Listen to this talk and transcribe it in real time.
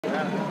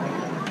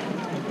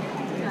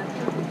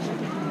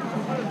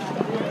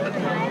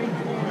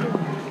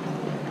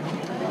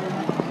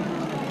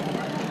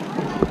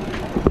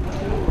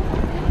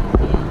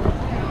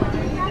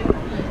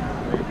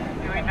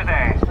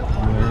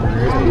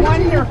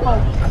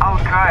Oh,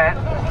 good.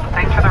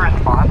 Thanks for the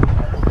response.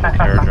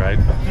 Air dried.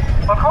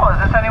 Well, cool.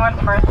 Is this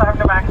anyone's first time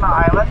to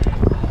Mackinac Island?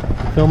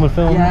 Film.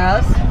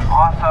 Yes.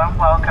 Awesome.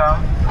 Welcome.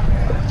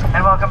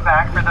 And welcome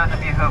back for those of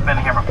you who have been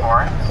here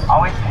before.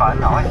 Always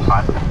fun, always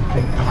fun.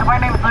 So my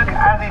name is Luke,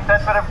 as he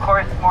said, but of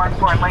course, more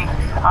importantly,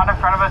 on in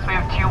front of us we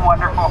have two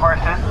wonderful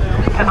horses.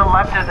 To the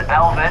left is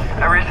Elvis.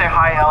 Everybody say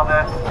hi,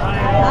 Elvis.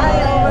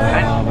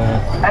 Hi,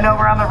 Elvis. And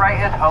over on the right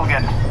is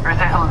Hogan. Everybody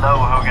say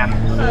hello, Hogan.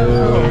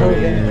 Hello,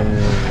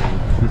 Hogan.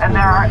 And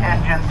there are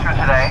engines for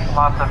today.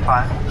 Lots of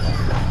fun.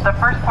 The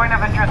first point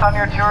of interest on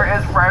your tour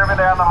is right over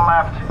there on the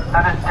left.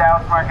 That is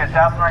Dow's Market.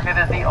 Dow's Market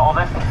is the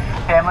oldest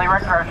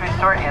family-run grocery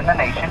store in the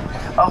nation,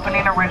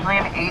 opening originally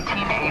in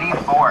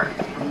 1884.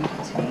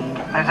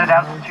 There's a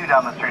Dow's 2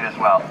 down the street as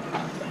well.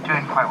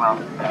 Doing quite well.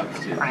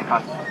 Pretty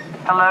fun.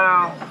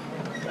 Hello.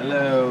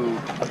 Hello.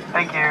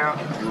 Thank you.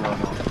 You're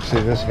welcome.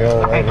 See this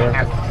hill right here?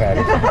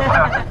 Fatty.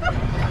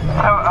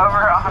 So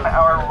over on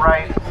our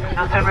right,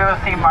 you'll soon be able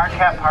to see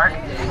Marquette Park.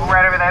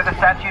 Right over there, the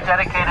statue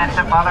dedicated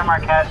to Father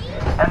Marquette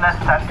in the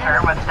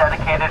center was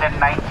dedicated in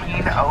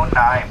 1909.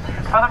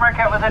 Father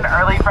Marquette was an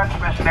early French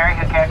missionary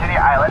who came to the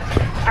island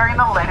during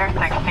the later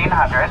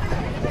 1600s.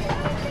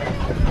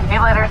 He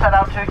later set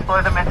out to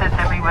explore the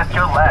Mississippi with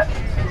Jolette.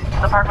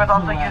 The park was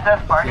also used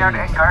as barnyard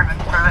and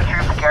gardens for the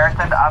troops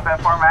garrisoned up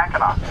at Fort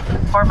Mackinac.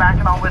 Fort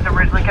Mackinac was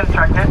originally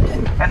constructed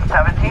in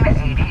 1780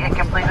 and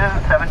completed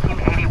in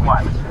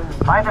 1781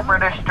 by the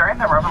British during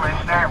the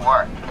Revolutionary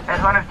War. It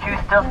is one of two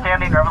still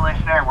standing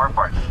Revolutionary War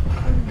forts.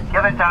 The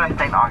other's down in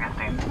St.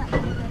 Augustine.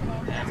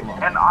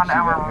 And on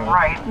our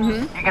right,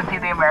 you can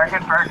see the American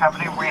Fur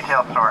Company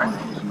retail store,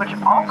 which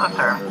also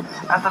serves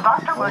as the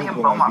Dr. William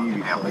Beaumont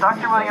Museum.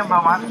 Dr. William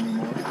Beaumont,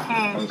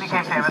 he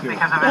became famous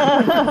because of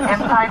his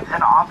insights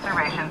and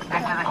observations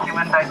into the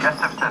human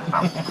digestive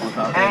system.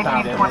 In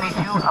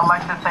 1822,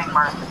 Alexis St.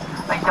 Martin,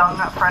 a young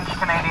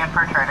French-Canadian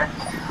fur trader,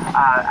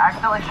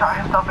 accidentally shot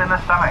himself in the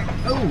stomach.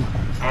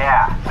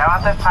 Yeah, now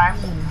at this time,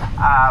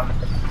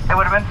 it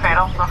would have been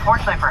fatal, but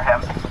fortunately for him,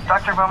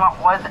 Dr.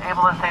 Beaumont was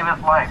able to save his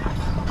life.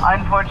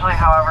 Unfortunately,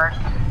 however,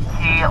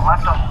 he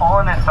left a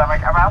hole in his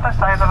stomach about the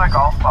size of a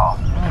golf ball,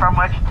 from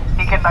which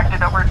he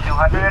conducted over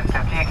 250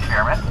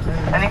 experiments,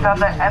 and he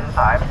found that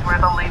enzymes were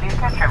the leading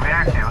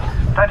contributor to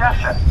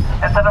digestion,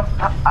 instead of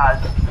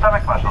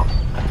stomach muscles,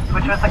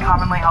 which was the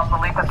commonly held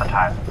belief at the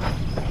time.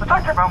 So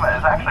Dr. Beaumont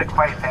is actually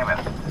quite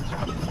famous.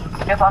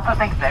 He has lots of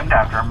things named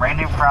after him,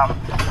 ranging from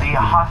the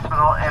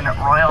hospital in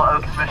Royal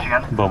Oaks,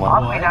 Michigan,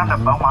 all the way down to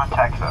Beaumont,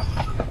 Texas.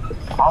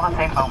 All the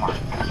same Beaumont.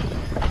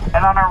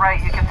 And on our right,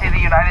 you can see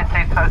the United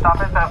States Post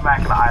Office of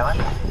Mackinac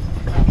Island.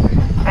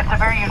 It's a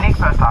very unique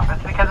post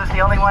office because it's the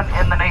only one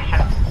in the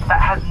nation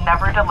that has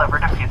never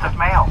delivered a piece of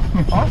mail.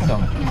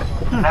 Awesome.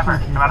 Never.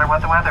 No matter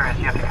what the weather is,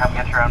 you have to come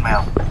get your own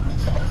mail.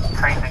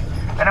 Crazy.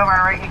 And over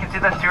on our right, you can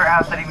see the Stewart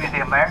House City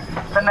Museum there.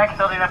 The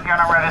next building up here on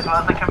our right as well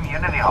as the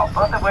Community Hall,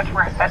 both of which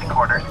were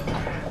headquarters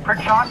for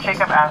John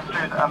Jacob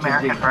Astor's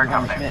American Fur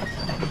Company.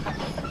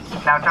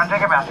 Now, John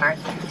Jacob Astor,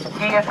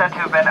 he is said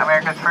to have been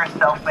America's first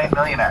self-made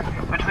millionaire.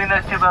 Between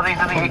those two buildings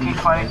in the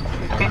 1820s,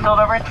 he sold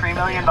over $3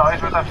 million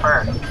worth of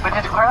fur, which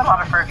is quite a lot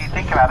of fur if you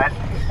think about it,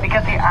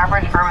 because the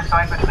average fur was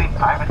going between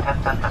 5 and 10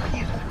 cents a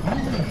piece.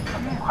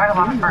 Quite a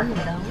lot of fur.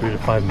 3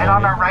 to 5 million. And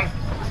on our right,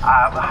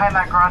 behind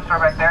that garage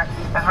door back there,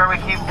 is where we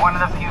keep one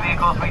of the few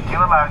vehicles we do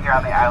allow here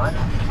on the island.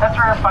 That's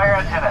where our fire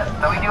engine is.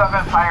 So we do have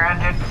a fire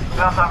engine, we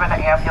also have an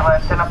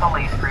ambulance and a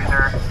police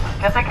cruiser,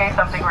 just in case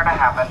something were to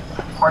happen.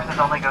 Horses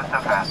only go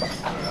so fast.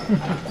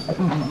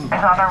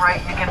 And on our right,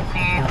 you can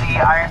see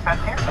the iron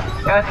fence here.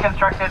 It was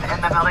constructed in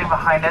the building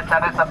behind it.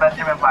 That is the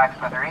Benjamin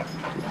Blacksmithery.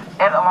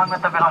 It, along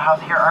with the Biddle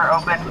House here, are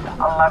open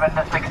 11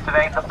 to 6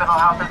 today. The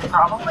Biddle House is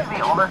probably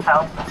the oldest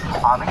house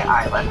on the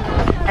island,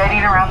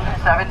 dating around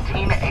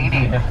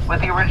 1780,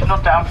 with the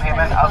original down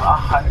payment of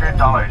 $100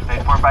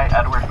 paid for by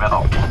Edward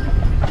Biddle.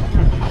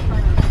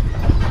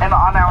 And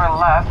on our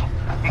left,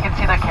 you can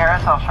see the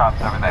carousel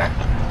shops over there.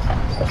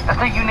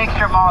 It's a unique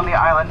strip mall on the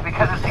island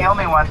because it's the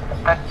only one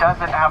that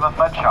doesn't have a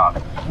foot shop.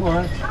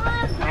 What?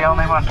 The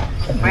only one.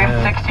 We have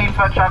 16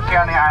 foot shops here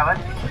on the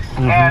island,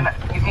 and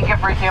you can get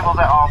free samples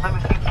at all of them.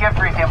 If you get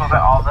free samples at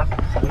all of them,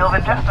 you'll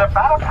get just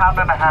about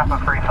 £1.50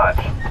 of free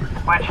fudge,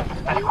 which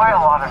is quite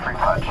a lot of free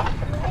fudge.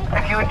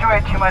 If you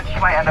enjoy it too much,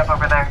 you might end up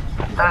over there.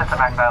 That is the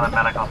Mackinac Island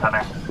Medical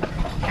Center.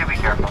 Do be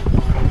careful.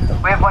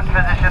 We have one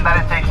physician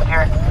that is stationed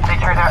here. They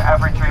trade out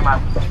every 3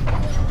 months.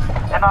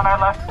 And on our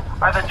left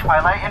are the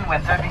Twilight and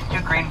Windsor, these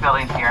two green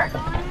buildings here.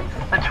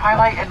 The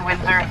Twilight and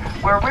Windsor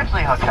were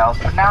originally hotels,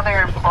 but now they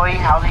are employee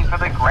housing for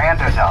the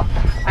Grand Hotel.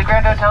 The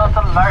Grand Hotel is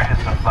the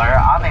largest employer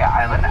on the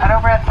island at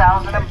over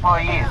 1,000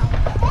 employees,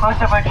 most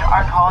of which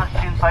are college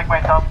students like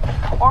myself,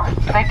 or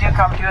they do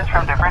come to us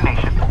from different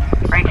nations,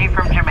 ranging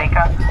from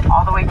Jamaica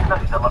all the way to the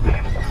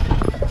Philippines.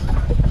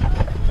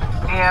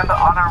 And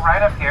on our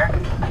right up here,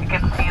 you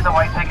can see the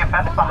white ticket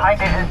fence. Behind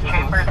it is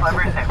Chambers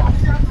Livery Stable.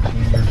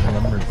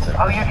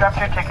 Oh, you dropped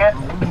your ticket?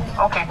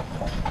 Okay.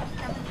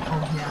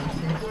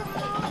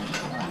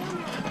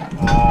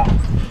 Oh.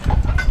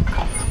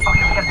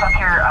 Okay, we can stop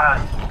here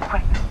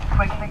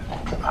quickly.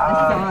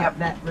 Yep.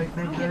 that right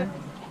there.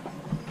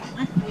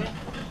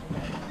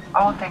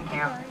 Oh, thank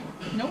you.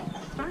 Nope.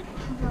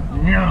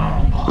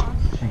 No.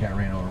 She got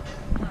ran over.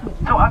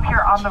 So up here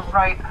on the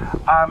right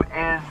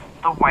is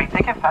the white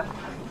picket fence.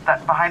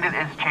 That behind it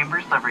is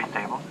Chambers Livery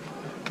Stable.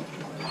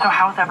 So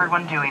how's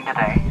everyone doing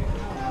today?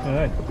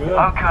 Good. Good.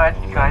 Oh, good,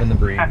 good. Loving the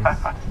breeze.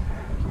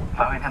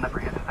 Loving in the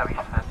breeze, is that what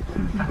you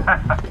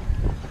said?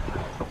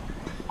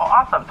 Well,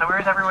 awesome. So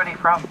where's everybody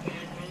from?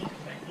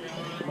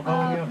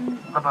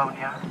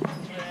 Livonia.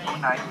 Oh,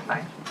 nice,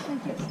 nice.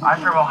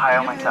 I'm from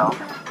Ohio myself.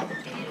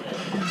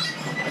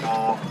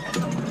 Well,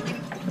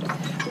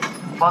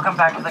 welcome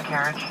back to the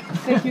carriage.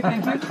 Thank you,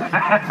 thank you.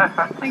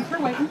 Thanks for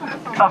waiting.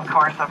 Of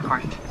course, of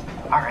course.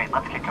 All right,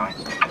 let's get going.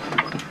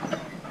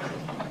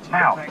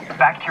 Now,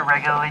 back to your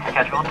regularly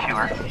scheduled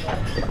tour.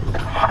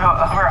 So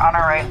over on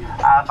our right,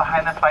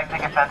 behind this white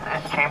picket fence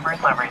is Chambers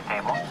Livery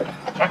Stable.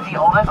 It's the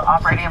oldest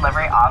operating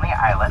livery on the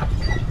island.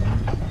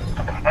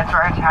 It's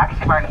where our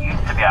taxi barn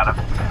used to be out of,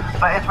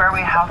 but it's where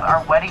we house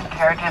our wedding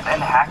carriages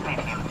and hackney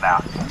teams now.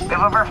 We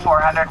have over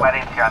 400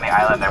 weddings here on the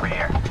island every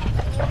year.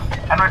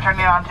 And we're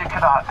turning on to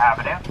Cadott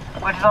Avenue,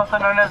 which is also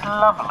known as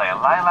lovely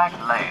Lilac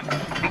Lane,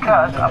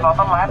 because of all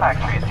the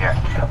lilac trees here.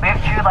 We have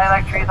 2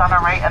 lilac trees on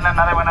our right and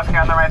another one up here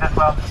on the right as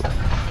well.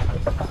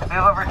 We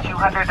have over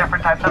 200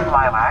 different types of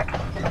lilac.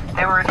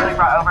 They were originally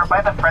brought over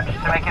by the French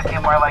to make it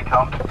feel more like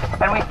home,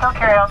 and we still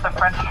carry out the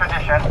French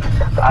tradition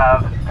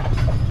of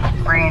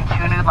bringing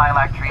 2 new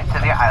lilac trees to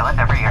the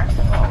island every year.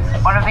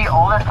 One of the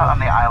oldest on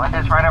the island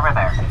is right over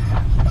there.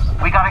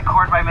 We got a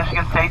cord by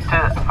Michigan State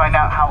to find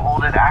out how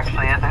old it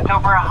actually is. It's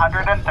over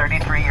 133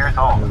 years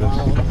old.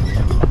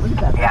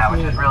 Yeah,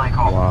 which is really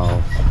cool.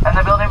 Wow. And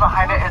the building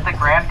behind it is the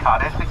Grand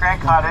Cottage. The Grand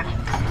Cottage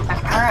is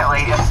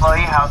currently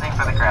employee housing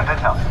for the Grand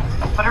Hotel.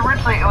 But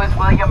originally it was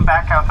William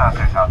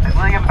Backhouse-Astor's house. And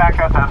William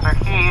Backhouse-Astor,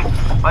 he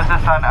was the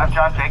son of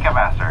John Jacob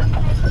Astor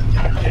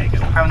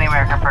from the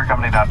American Fur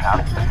Company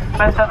downtown.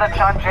 But it said that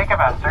John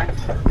Jacob Astor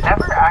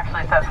never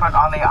actually set foot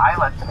on the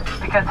island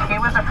because he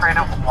was afraid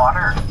of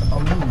water.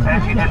 And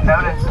if you didn't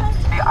notice,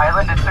 the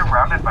island is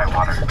surrounded by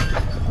water.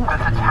 So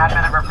it's a tad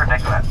bit of a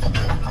predicament.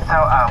 So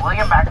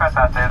William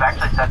Backhouse-Astor is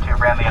actually said to have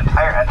ran the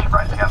entire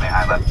enterprise here on the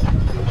island.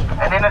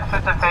 And in a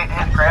twist of fate,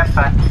 his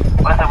grandson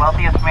was the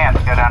wealthiest man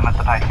to go down with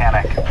the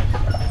Titanic.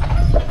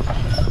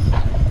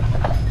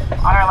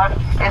 On our left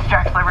is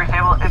Jack's Livery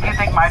Stable. If you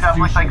think my dog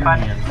looks like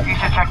fun, you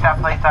should check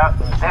that place out.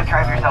 They have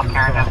drive-yourself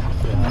carriages.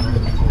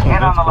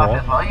 And on the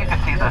left as well, you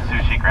can see the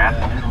Sushi Grand.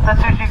 The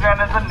Sushi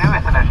Grand is the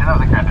newest edition of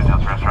the Grand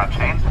Hotel's restaurant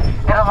chain.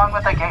 And along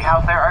with the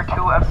Gatehouse, there are 2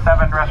 of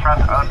 7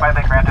 restaurants owned by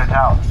the Grand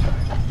Hotel.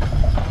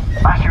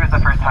 Last year was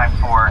the first time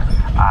for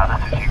the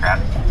Sushi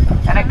Grand.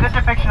 And a good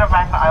depiction of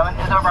Mackinac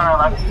Island is over on our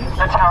left.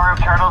 The Tower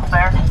of Turtles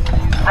there.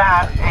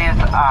 That is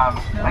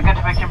a good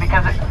depiction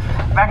because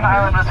Mackinac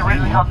Island was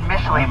originally called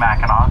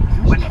Michilimackinac,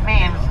 which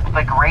means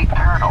the Great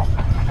Turtle.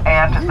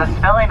 And the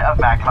spelling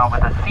of Mackinac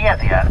with a C at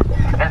the end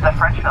is the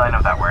French spelling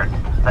of that word,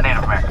 the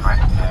Native American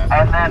word.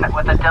 And then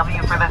with a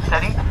W for the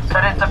city,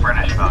 that is the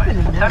British spelling.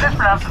 So it is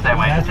pronounced the same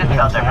way, it's just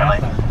spelled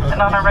differently.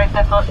 And on our right,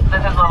 this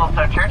is Little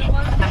Stone Church.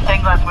 The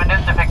stained glass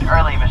windows depict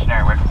early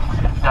missionary work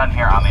done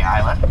here on the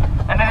island.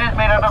 And it is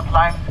made out of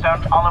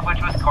limestone, all of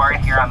which was quarried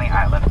here on the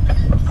island.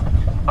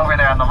 Over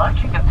there on the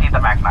left, you can see the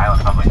Mackinac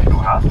Island Public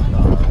Schoolhouse.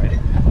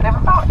 They have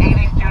about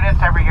 80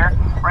 students every year,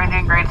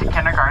 ranging grades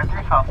kindergarten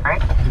through 12th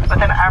grade,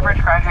 with an average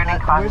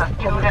graduating class of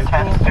 2 to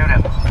 10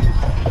 students.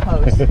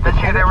 This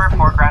year there were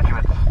 4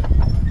 graduates.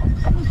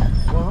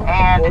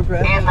 And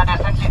in the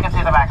distance, you can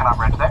see the Mackinac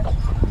Bridge there.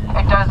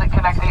 It does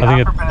connect the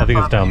upper peninsula I think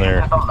it's down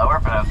there. to the lower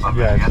peninsula.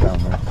 Yeah, it's down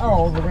there.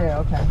 Oh, over there,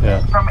 okay.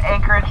 Yeah. From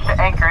Anchorage to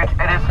Anchorage,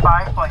 it is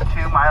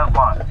 5.2 miles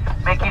long,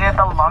 making it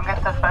the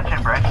longest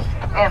suspension bridge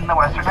in the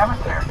Western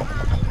Hemisphere.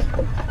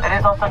 It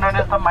is also known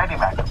as the Mighty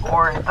Mac,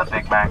 or the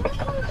Big Mac.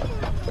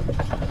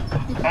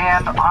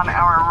 And on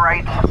our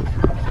right,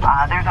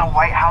 there's a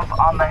White House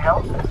on the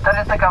hill. That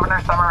is the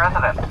governor's summer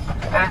residence.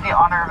 It is the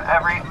honor of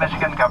every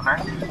Michigan governor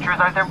to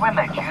reside there when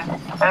they choose.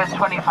 It has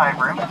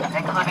 25 rooms,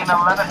 including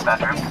 11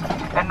 bedrooms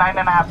and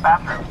 9.5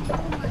 bathrooms.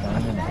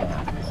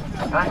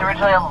 It was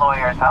originally a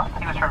lawyer's house.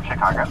 He was from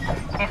Chicago.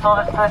 He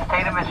sold it to the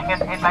state of Michigan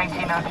in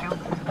 1902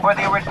 for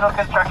the original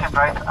construction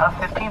price of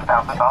 $15,000.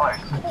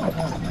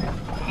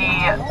 He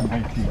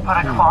put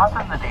a clause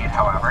in the deed,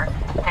 however,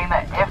 saying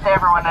that if they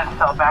ever wanted to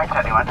sell it back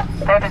to anyone,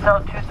 they had to sell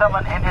it to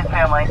someone in his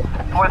family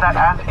for that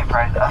asking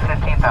price of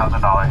 $15,000.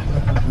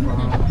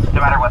 No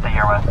matter what the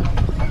year was.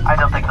 I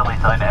don't think they'll be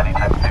selling it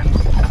anytime soon.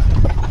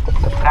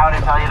 Now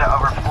it is valued at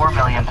over $4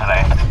 million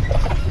today.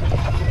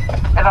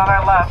 And on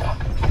our left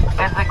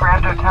is the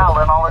Grand Hotel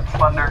in all its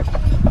splendor.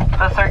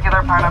 The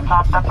circular part up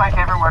top, that's my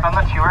favorite word on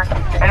the tour.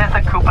 It is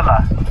the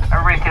cupola.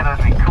 Everybody say that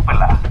with me,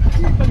 cupola.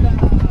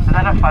 Is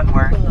that a fun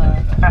word?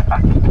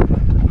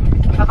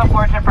 So the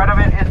porch in front of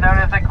it is known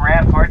as the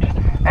Grand Porch.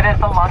 It is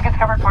the longest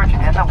covered porch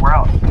in the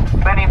world,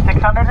 spanning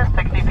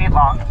 660 feet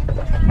long.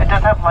 It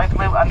does have light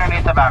blue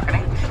underneath the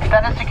balcony.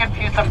 That is to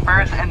confuse some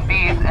birds and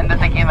bees into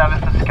thinking that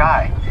it's the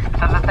sky,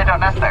 so that they don't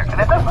nest there. And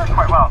it does work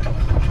quite well.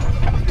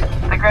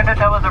 The Grand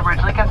Hotel was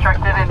originally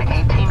constructed in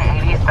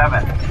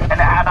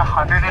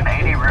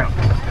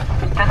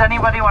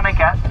anybody want to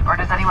guess, or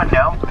does anyone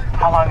know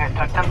how long it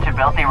took them to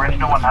build the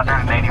original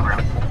 180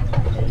 rooms?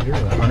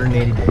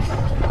 180 days.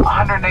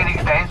 180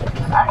 days?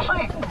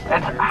 Actually,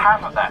 it's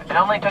half of that. It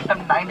only took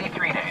them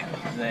 93 days.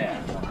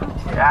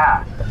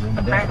 Yeah.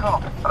 Very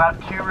cool. About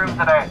 2 rooms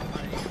a day.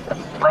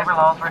 Labor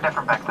laws were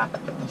different back then.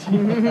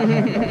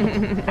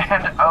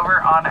 And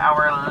over on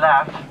our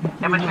left,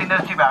 in between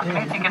those 2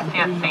 balconies, you can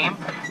see a seam.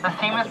 The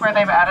seam is where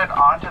they've added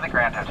on to the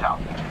Grand Hotel.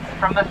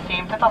 From the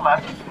seam to the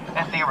left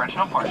is the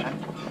original portion,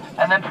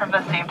 and then from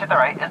the seam to the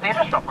right is the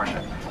additional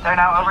portion. There are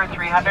now over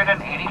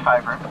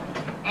 385 rooms,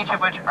 each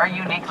of which are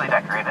uniquely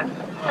decorated,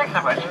 6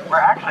 of which were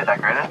actually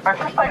decorated by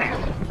First Ladies,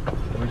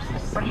 which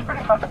is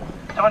pretty fun.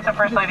 So once a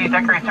First Lady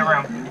decorates a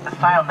room, the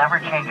style never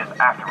changes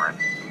afterwards.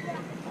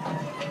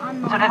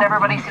 So did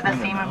everybody see the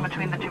seam in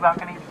between the 2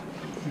 balconies?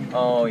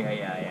 Oh,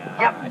 yeah.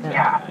 Yep,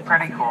 yeah,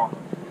 pretty cool.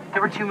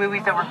 There were 2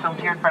 movies that were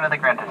filmed here in front of the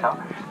Grand Hotel.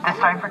 This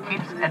Time for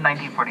Keeps in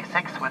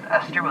 1946 with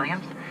Esther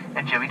Williams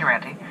and Jimmy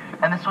Durante.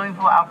 And the swimming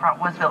pool out front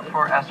was built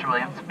for Esther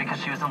Williams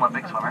because she was an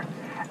Olympic swimmer.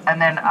 And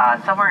then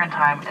Somewhere in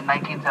Time in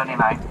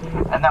 1979,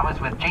 and that was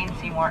with Jane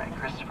Seymour and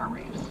Christopher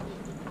Reeves.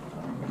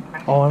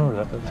 Oh, I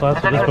remember that. So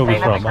that's where this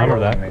movie's from. I remember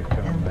that.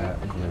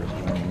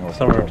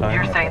 Summer Time.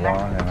 You're staying there?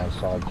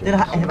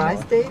 Have I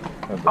stayed?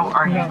 Oh,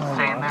 are you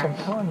staying there?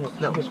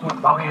 No.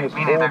 Okay,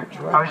 me neither.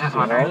 I was just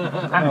wondering.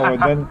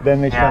 No,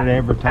 then they started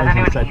advertising. Has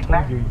anyone Said, eaten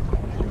there?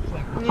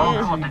 Oh,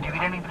 cool. Did you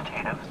eat any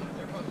potatoes?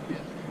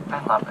 I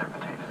love their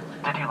potatoes.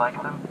 Did you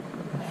like them?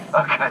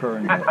 Okay.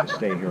 Currently,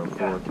 stay here 4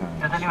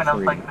 times. Does anyone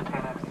else like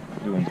potatoes?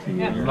 Doing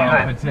theater.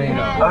 Good.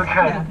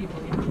 Okay.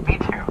 Me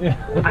too.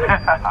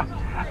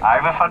 I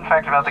have a fun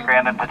fact about the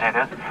Grand and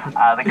potatoes.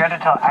 The Grand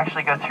Hotel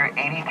actually goes through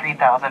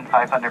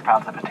 83,500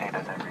 pounds of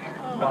potatoes every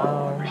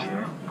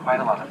year. Quite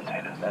a lot of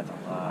potatoes. That's a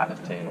lot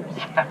of potatoes.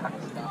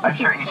 I'm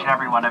sure each and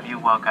every one of you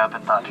woke up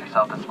and thought to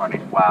yourself this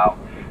morning, wow,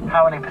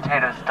 how many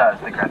potatoes does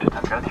the Grand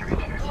Hotel go through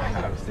each year?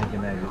 I was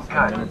thinking that just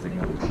Good. 10 minutes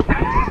ago.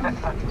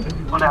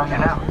 Well, now you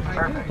know.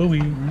 Perfect.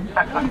 Louis.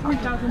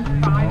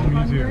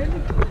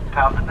 3,500.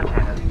 Pounds of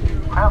potatoes.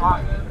 Quite a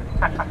lot.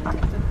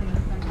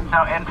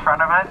 Now in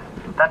front of us,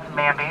 that's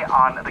Mandy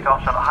on the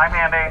golf shuttle. Hi,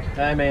 Mandy.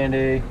 Hi,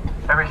 Mandy.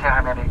 Everybody say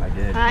hi, Mandy. I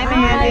did. Hi,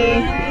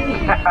 Mandy.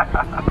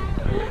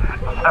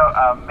 So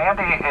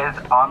Mandy is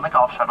on the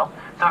golf shuttle.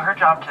 So her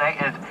job today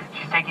is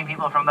she's taking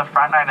people from the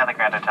front 9 of the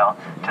Grand Hotel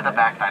to the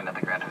back 9 of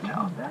the Grand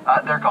Hotel.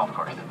 Their golf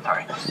course,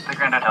 sorry. The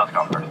Grand Hotel's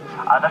golf course.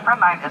 The front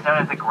 9 is known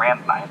as the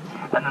Grand 9,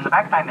 and then the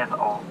back 9 is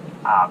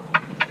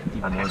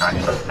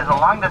is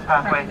along this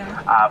pathway,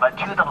 but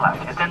to the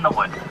left. It's in the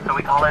woods, so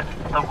we call it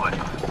the woods.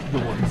 The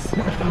woods.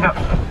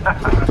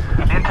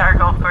 The entire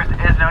golf course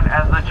is known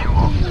as the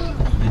Jewel.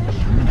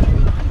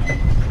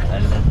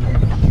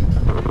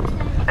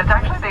 It's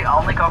actually the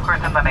only golf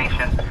course in the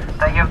nation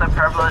that you have the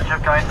privilege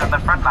of going from the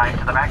front 9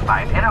 to the back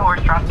 9 in a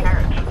horse-drawn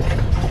carriage.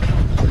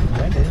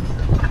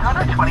 It's about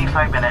a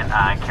 25-minute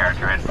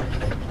carriage ride.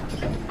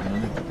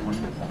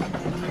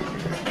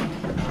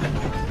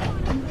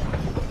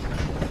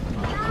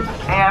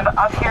 And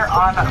up here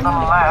on the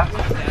left,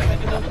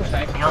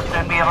 you'll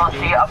soon be able to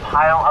see a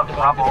pile of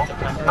rubble.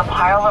 The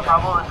pile of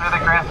rubble is where the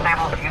Grand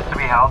Stables used to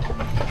be held.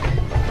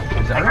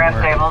 The Grand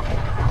Stables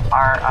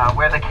are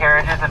where the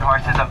carriages and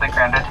horses of the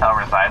Grand Hotel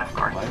reside, of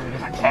course.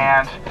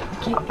 And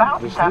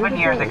about 7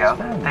 years ago,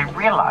 they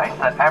realized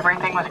that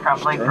everything was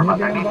crumbling from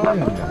underneath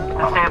them.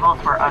 The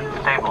stables were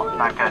unstable,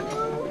 not good.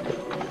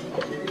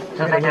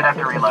 So they did have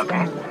to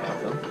relocate.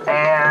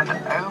 And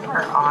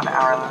over on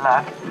our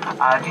left,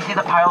 do you see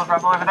the pile of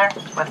rubble over there?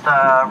 With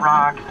the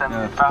rocks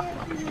and stuff?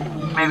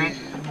 Maybe?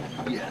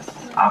 Yes.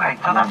 Okay,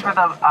 so that's where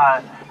the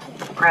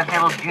Grand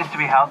Stables used to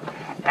be held.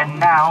 And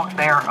now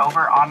they are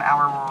over on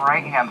our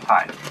right-hand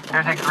side.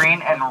 There's a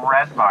green and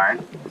red barn.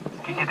 Do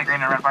you see the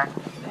green and red barn?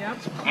 Yep.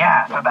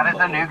 Yeah, so that is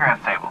the new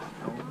Grand Stables.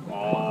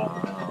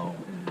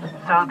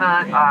 So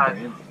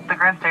the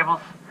Grand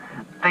Stables,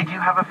 they do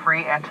have a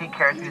free antique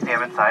carriage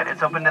museum inside.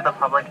 It's open to the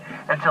public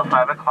until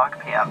 5 o'clock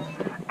p.m.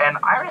 And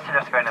I would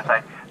suggest going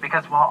inside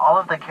because while all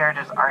of the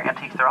carriages are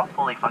antiques, they're all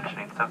fully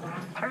functioning. So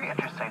it's very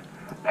interesting.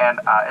 And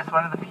it's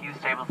one of the few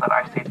stables that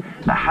I've seen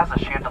that has a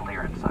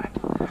chandelier inside.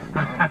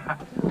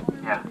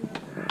 Yeah.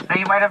 Now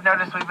you might have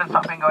noticed we've been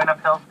stopping going up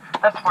hills.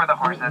 That's for the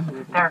horses.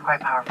 They're quite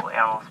powerful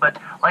animals, but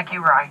like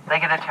you, Rye, they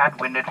get a tad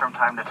winded from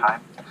time to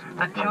time.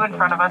 The 2 in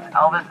front of us,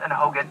 Elvis and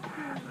Hogan,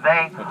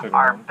 they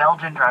are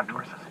Belgian draft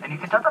horses. And you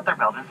can tell that they're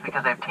Belgians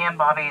because they have tan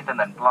bodies and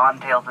then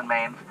blonde tails and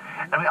manes.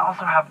 And we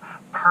also have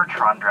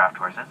Percheron draft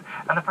horses.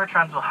 And the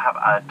Percherons will have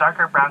a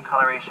darker brown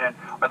coloration,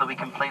 or they'll be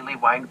completely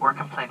white or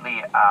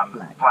completely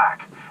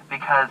black.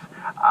 Because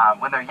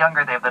when they're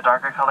younger, they have the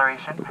darker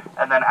coloration.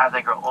 And then as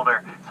they grow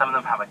older, some of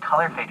them have a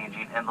color fading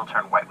gene and they'll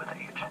turn white with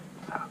age.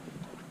 So,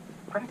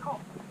 pretty cool.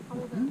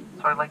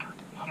 Sort of like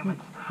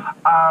humans.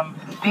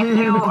 These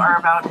 2 are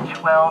about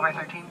 12 or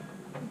 13.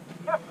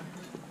 Yep.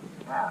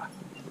 Yeah.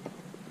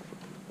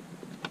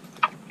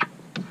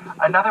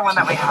 Another one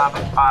that we have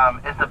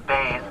is the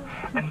bays.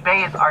 And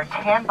bays are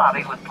tan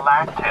bodied with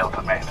black tails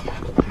and manes.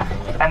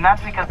 And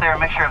that's because they're a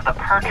mixture of the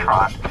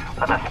Percheron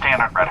with a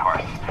standard red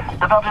horse.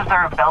 The Belgians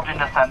are of Belgian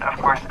descent, of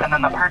course, and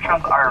then the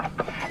Percherons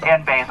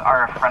and Bays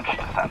are of French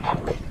descent.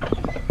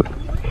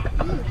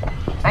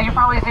 And you've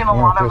probably seen a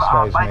lot of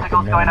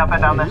bicycles going up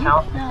and down this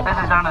hill. This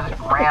is known as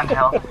Grand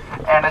Hill,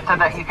 and it said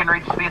that you can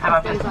reach speeds of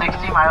up to 60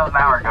 miles an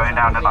hour going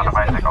down it on a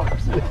bicycle.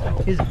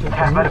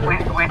 Yeah, but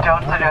we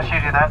don't suggest you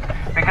do that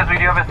because we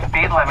do have a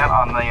speed limit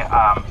on the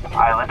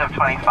island of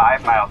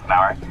 25 miles an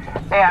hour.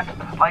 And,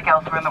 like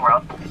elsewhere in the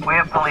world, we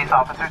have police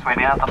officers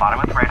waiting at the bottom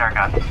with radar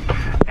guns.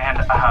 And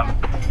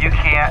you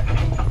can't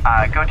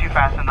go too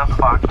fast and they'll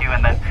clock you,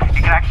 and then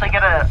you can actually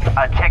get a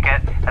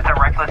ticket. It's a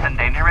reckless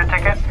endangerment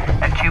ticket,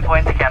 and 2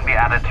 points can be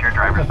added to your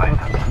driver's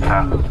license.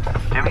 So,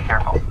 do be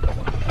careful.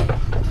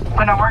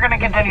 So now we're going to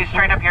continue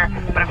straight up here,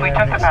 but if we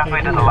took the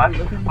pathway to the left,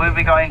 we would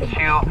be going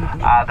to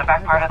the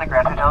back part of the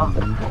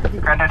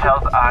Grand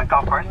Hotel's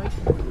golf course.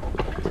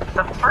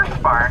 The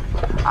first barn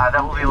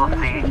that we'll be able to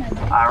see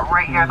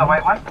right here, the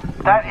white one,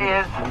 that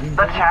is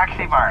the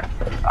taxi barn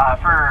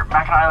for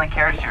Mackinac Island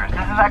carriage tours. This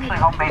is actually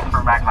home base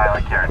for Mackinac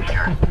Island carriage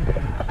tours.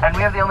 And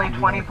we have the only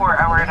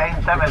 24-hour-a-day,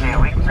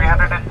 7-day-a-week,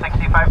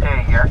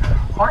 365-day-a-year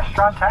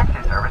horse-drawn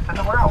taxi service in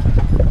the world,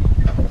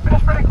 which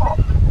is pretty cool.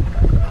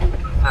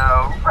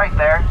 So right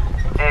there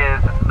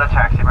is the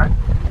taxi barn.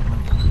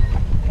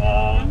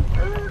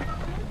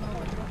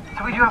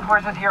 So we do have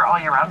horses here all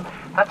year round.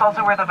 That's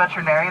also where the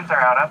veterinarians are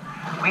out of.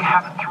 We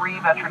have 3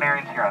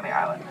 veterinarians here on the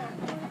island.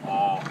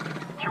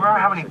 Do you remember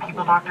how many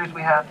people doctors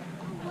we have?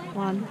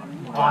 1.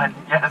 1,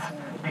 yes.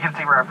 You can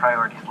see where our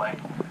priorities lay.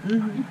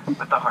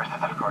 With the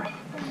horses, of course.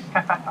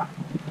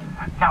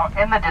 Now,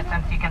 in the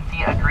distance, you can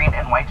see a green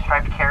and white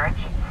striped carriage.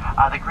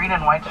 The green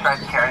and white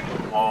striped carriage,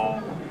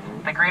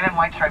 the green and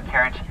white striped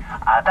carriage,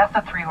 that's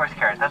the 3-horse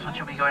carriage. That's what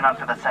you'll be going on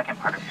for the second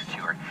part of your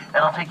tour.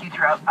 It'll take you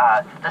throughout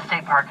the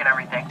state park and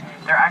everything.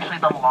 They're actually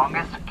the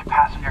longest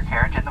passenger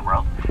carriage in the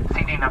world,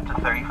 seating up to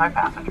 35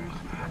 passengers.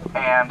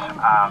 And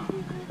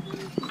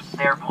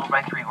they're pulled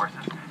by 3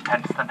 horses,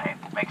 hence the name.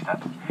 Makes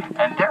sense.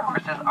 And their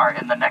horses are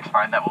in the next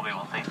barn that we'll be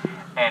able to see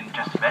in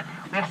just a bit.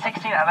 We have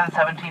 16 out of the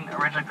 17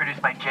 originally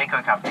produced by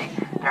Jayco Company.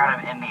 They're out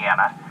of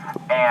Indiana.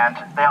 And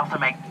they also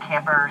make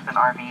campers and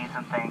RVs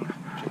and things.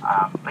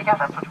 But yeah,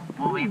 that's what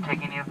we'll be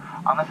taking you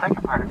on the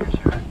second part of your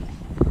tour.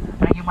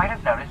 Now, you might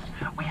have noticed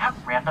we have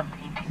random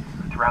paintings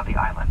throughout the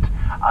island.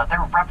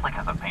 They're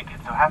replicas of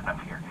paintings, so have no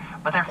fear.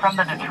 But they're from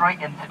the Detroit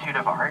Institute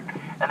of Art,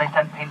 and they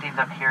send paintings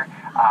up here.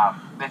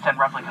 They send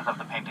replicas of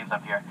the paintings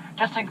up here,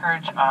 just to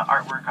encourage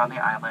artwork on the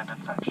island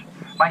and such.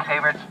 My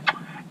favorite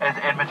is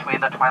in between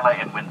the Twilight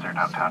and Windsor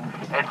downtown.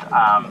 It's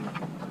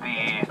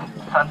the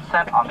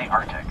sunset on the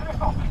Arctic.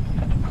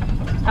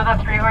 So the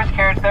 3-horse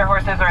carriage, their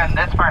horses are in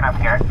this barn up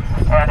here,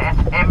 and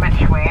it's in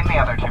between the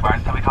other 2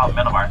 barns, so we call it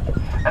middle barn.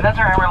 And those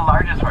are our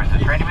largest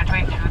horses, ranging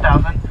between 2,000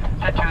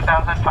 to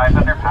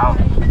 2,500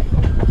 pounds.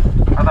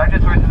 Our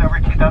largest horse is over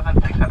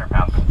 2,600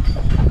 pounds.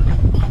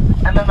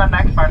 And then the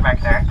next barn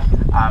back there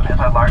is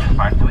our largest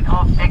barn, so we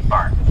call it Big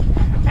Barn.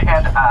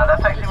 And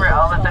that's actually where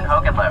Elvis and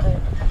Hogan live.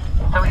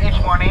 So each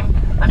morning,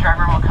 the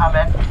driver will come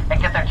in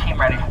and get their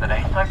team ready for the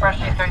day. So I brush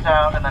these guys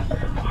out and then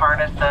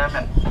harness them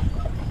and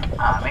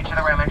make sure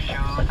they're wearing their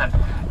shoes. And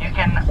you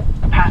can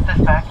pass this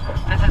back.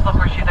 This is the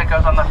horseshoe that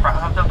goes on the front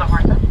hooves of the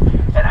horses.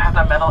 It has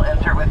a metal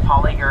insert with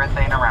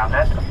polyurethane around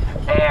it.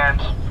 And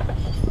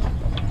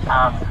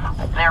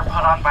they're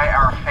put on by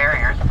our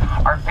farriers.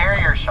 Our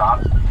farrier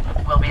shop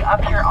will be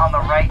up here on the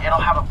right. It'll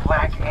have a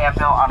black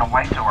anvil on a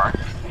white door.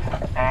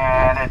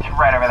 And it's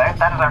right over there.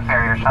 That is our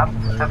farrier shop.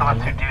 They're the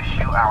ones who do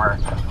shoe our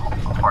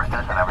horses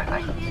and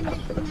everything.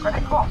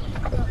 Pretty cool.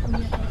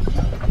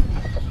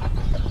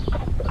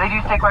 They do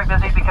stay quite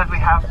busy because we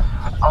have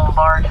a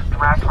large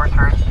drag horse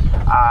herd.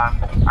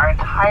 Our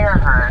entire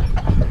herd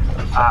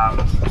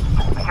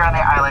here on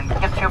the island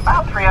gets to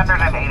about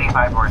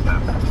 385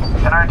 horses.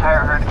 In our entire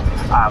herd,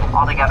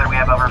 altogether we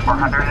have over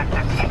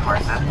 415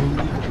 horses.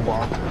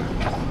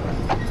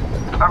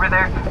 Over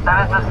there,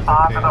 that is the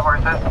spa for the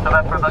horses, so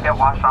that's where they'll get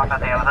washed off at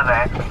the end of the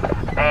day.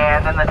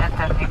 And in the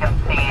distance, you can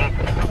see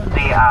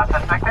the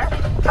fence back there.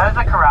 That is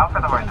a corral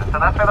for the horses, so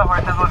that's where the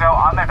horses will go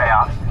on their day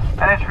off.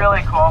 And it's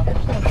really cool.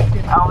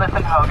 Elvis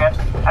and Hogan,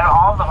 and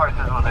all of the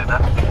horses will do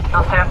this.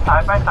 They'll stand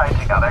side by side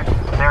together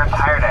their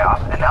entire day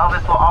off, and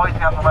Elvis will always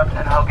be on the left,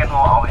 and Hogan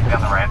will always be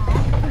on the right.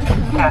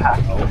 Yeah,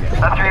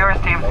 the 3-horse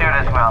teams do it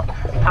as well.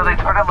 So they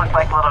sort of look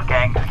like little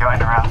gangs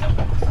going around.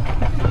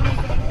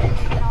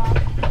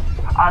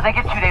 They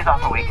get 2 days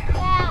off a week.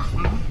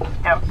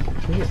 Yep.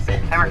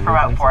 They work for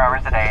about 4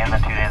 hours a day and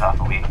then 2 days off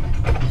a week.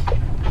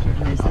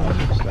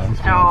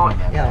 So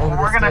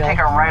we're going to take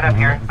a right up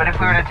here, but if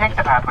we were to take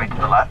the pathway to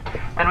the left,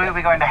 then we would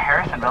be going to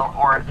Harrisonville,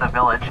 or the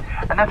village,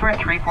 and that's where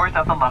 3/4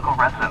 of the local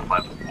residents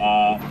live.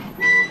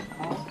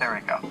 There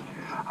we go.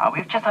 We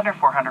have just under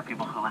 400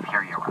 people who live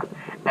here year-round,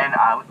 and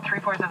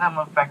 3/4 of them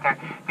live back there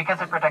because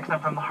it protects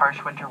them from the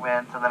harsh winter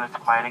winds, and then it's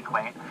quiet and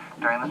quaint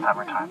during the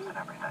summer times and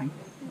everything.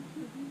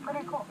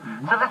 Pretty cool.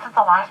 So this is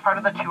the last part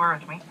of the tour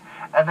with me,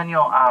 and then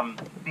you'll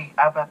be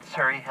up at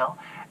Surrey Hill,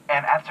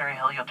 and at Surrey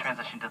Hill you'll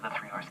transition to the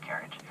 3-horse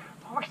carriage.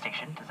 While we're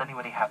stationed, does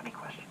anybody have any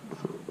questions?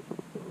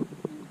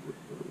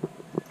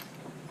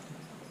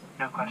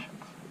 No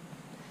questions.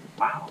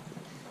 Wow.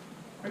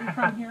 Are you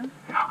from here?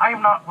 I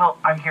am not, well,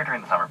 I'm here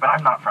during the summer, but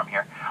I'm not from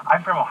here.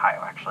 I'm from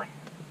Ohio, actually.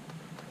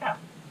 Yeah.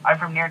 I'm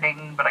from near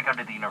Dayton, but I go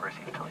to the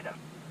University of Toledo.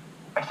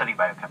 I study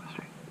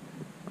biochemistry.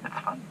 It's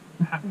fun.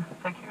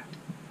 Thank you.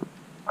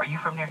 Are you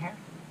from near here?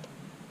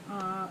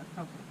 South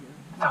of here.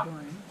 Oh.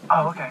 Dorian.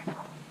 Oh, okay.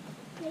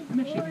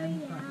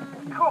 Michigan.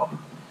 But Cool.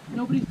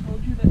 nobody's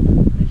told you that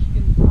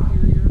Michigan's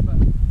superior, but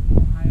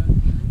Ohio's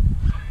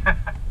here.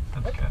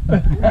 That's good.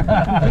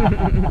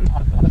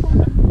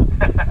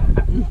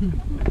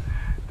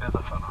 There's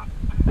a fun one.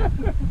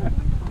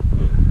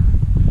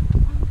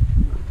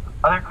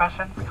 Other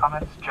questions,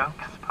 comments,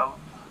 jokes, poems?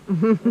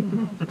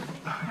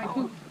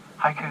 Haiku.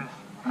 Haikus.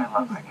 I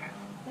love haikus.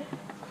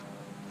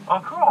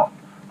 Well, cool.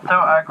 So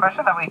a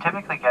question that we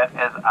typically get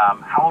is,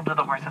 how old do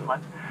the horses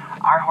live?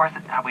 Our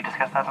horses, have we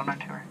discussed that on our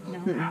tour? No.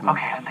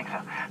 Okay, I didn't think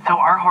so. So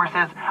our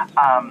horses,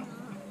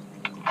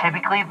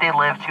 typically they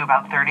live to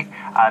about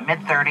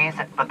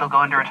mid-30s, but they'll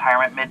go into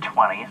retirement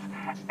mid-20s.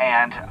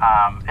 And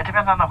it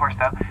depends on the horse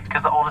though,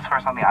 because the oldest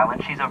horse on the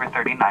island, she's over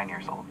 39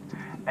 years old.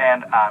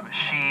 And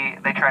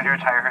they tried to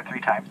retire her 3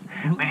 times.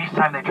 But each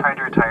time they tried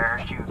to retire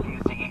her, she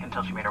refused to eat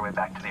until she made her way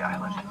back to the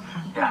island.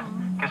 Yeah,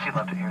 because she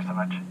loved it here so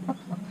much.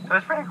 So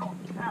it's pretty cool.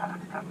 Yeah,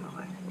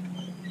 absolutely.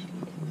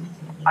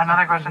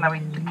 Another question that we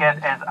get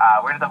is,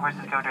 where do the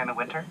horses go during the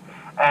winter?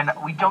 And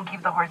we don't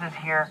keep the horses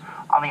here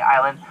on the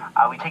island.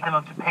 We take them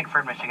up to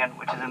Pigford, Michigan,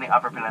 which is in the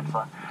Upper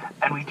Peninsula.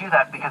 And we do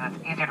that because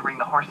it's easier to bring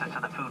the horses to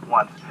the food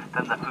once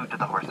than the food to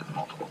the horses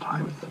multiple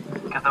times.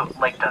 Because the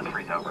lake does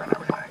freeze over and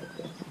everything.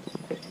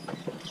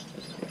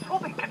 So we'll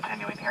be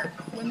continuing here.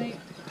 When they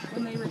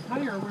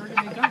retire, where do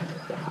they go?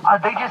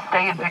 They just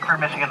stay in Pickford,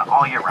 Michigan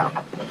all year round.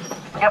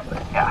 Yep,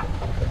 yeah.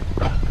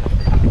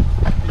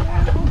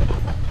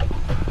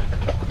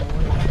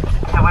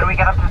 So when we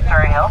get up to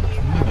Surrey Hill,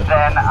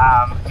 then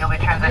you'll be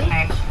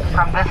transitioning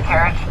from this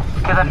carriage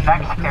to the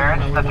next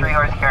carriage, the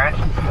 3-horse carriage.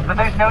 But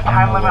there's no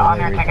time limit on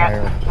your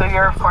ticket, so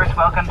you're of course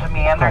welcome to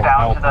meander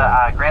down to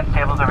the grand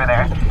stables over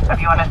there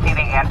if you want to see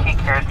the Antique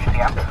Carriage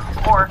Museum.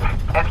 Or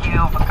if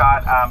you've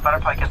got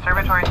Butterfly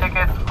Conservatory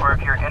tickets, or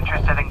if you're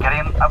interested in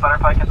getting a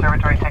Butterfly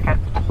Conservatory ticket,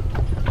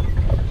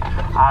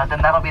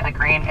 then that'll be the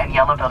green and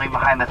yellow building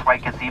behind this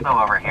white gazebo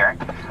over here.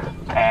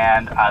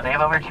 And they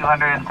have over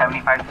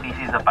 275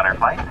 species of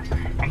butterflies,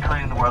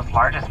 including the world's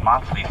largest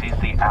moth species,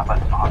 the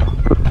Atlas moth.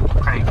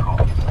 Pretty cool.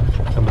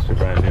 That must be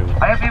brand new.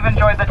 I hope you've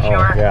enjoyed the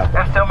tour. Yeah.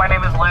 If so, my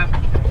name is Luke.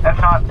 If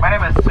not, my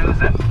name is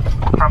Susan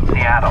from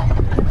Seattle.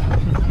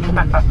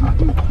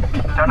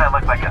 Don't I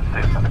look like a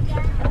Susan?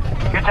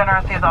 Your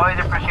generosity is always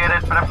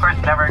appreciated, but of course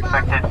never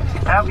expected.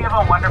 And I hope you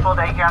have a wonderful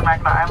day here on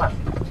Mackinac Island.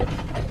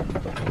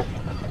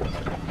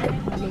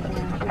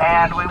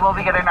 And we will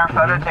be getting our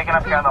photo taken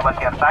up here on the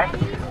left-hand side.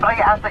 But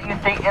I ask that you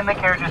stay in the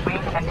carriage with me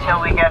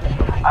until we get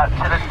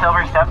to the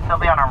silver steps. They'll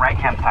be on our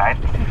right-hand side.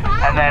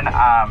 And then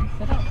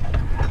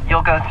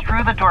you'll go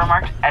through the door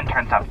marked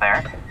entrance up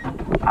there.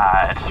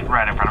 It's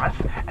right in front of us.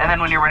 And then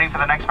when you're ready for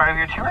the next part of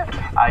your tour,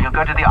 you'll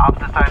go to the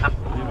opposite side of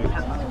the...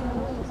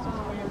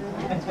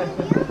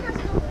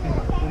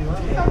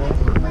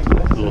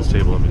 Little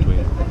stable in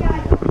between.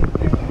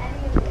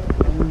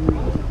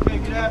 Okay,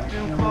 good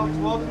afternoon, folks.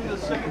 Welcome to the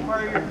second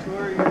part of your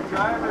tour. Your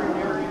driver and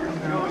narrator is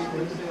Joey.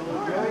 Please say hello,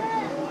 Joey.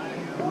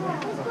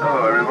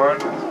 Hello, everyone.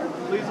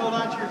 Please hold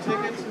on to your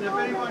tickets, and if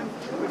anyone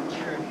would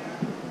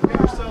pick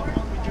your cell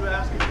phone, we do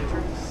ask if you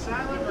turn to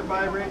silent or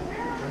vibrate. It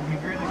would be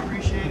greatly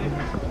appreciated.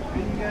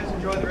 And you guys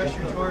enjoy the rest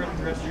of your tour and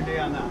the rest of your day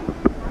on that.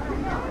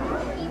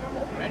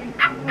 Ready?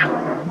 How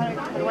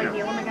do I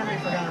heal him again? I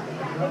forgot.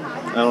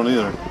 I don't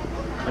either.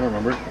 I don't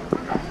remember.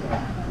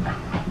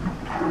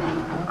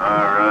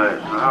 Alright,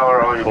 so how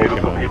are all you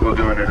beautiful people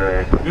doing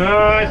today?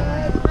 Good!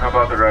 How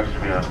about the rest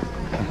of you?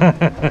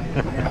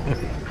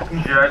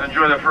 Did you guys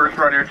enjoy the first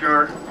part of your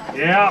tour?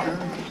 Yeah.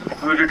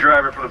 Who's your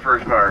driver for the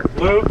first part?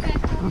 Luke.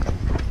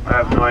 I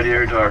have no idea who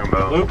you're talking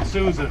about. Luke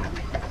Susan.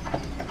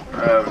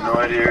 I have no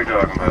idea who you're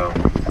talking about.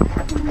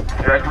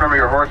 You guys remember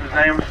your horses'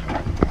 names?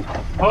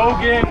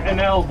 Hogan and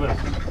Elvis.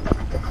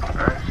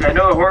 Alright, see, I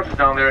know the horses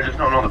down there, I just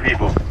don't know the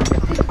people.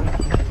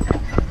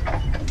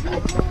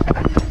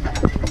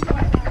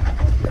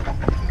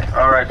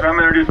 Alright, so I'm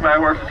going to introduce my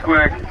horses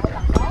quick.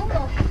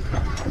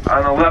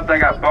 On the left I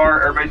got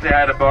Bart, everybody say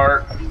hi to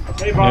Bart.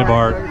 Hey Bart. Hey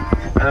Bart.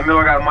 In the middle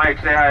I got Mike,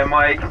 say hi to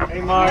Mike.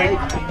 Hey Mike.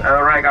 And on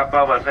the right I got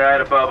Bubba, say hi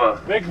to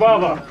Bubba. Big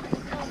Bubba.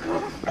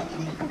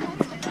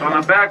 So in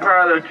the back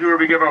part of the tour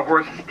we give our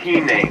horses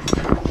team names.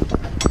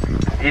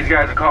 These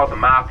guys are called the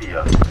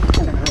Mafia.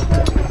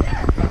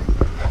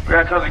 We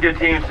got tons of good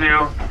teams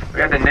too. We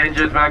got the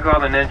Ninjas, but I call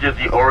the Ninjas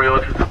the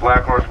Orioles, which is the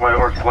black horse, white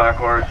horse, black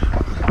horse.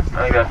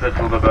 I think that fits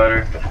a little bit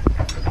better.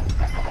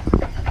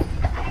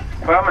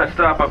 But I'm going to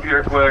stop up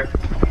here quick.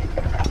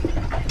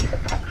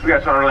 We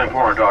got something really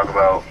important to talk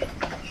about.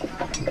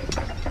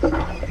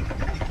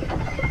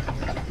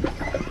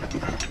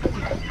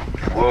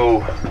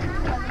 Whoa.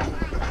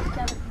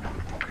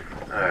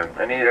 Alright,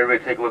 I need everybody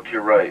to take a look to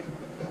your right.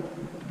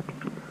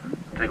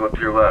 Take a look to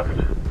your left.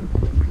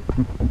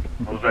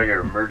 Those are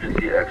your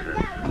emergency exits.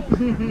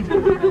 Get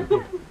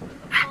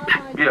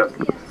up.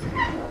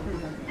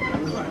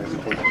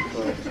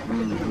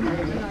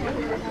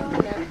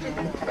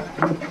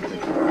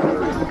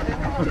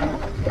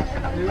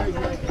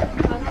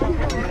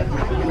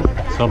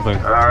 Something.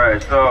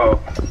 Alright, so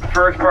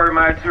first part of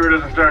my tour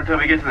doesn't start until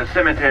we get to the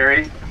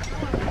cemetery.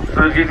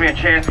 So this gives me a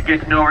chance to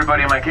get to know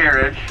everybody in my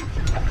carriage.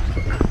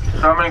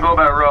 So I'm gonna go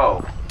by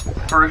row.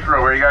 First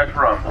row, where are you guys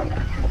from?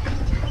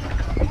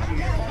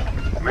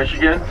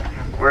 Michigan?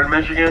 Where in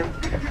Michigan?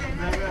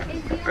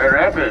 Grand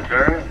Rapids,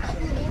 alright.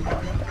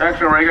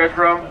 Next one, where are you guys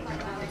from?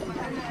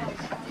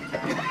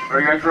 Where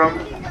are you guys from?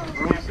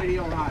 Grove City,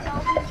 Ohio.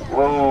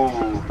 Whoa.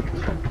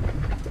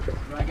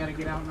 Do I gotta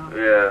get out now?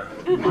 Yeah.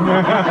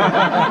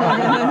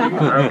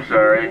 I'm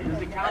sorry.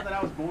 Does it count that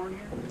I was born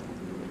here?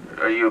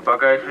 Are you a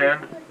Buckeyes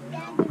fan?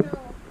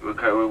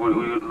 Okay, who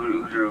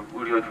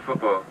do you like for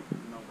football?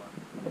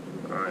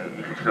 Alright,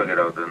 you can still get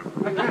out then.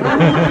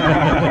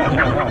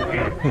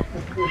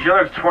 You know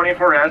there's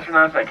 24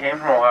 astronauts that came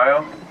from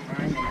Ohio?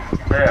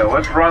 Yeah,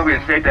 what's wrong with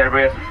the state that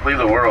everybody has to flee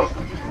the world?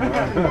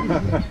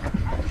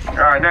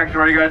 Alright, next,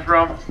 where are you guys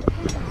from?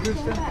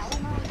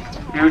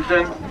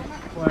 Houston?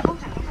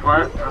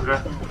 Flint? Okay.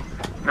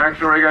 Next,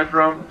 where are you guys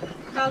from?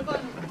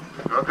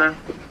 Okay.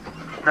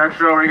 Next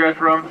row, where are you guys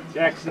from?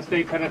 Jackson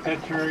State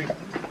Penitentiary.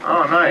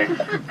 Oh, nice.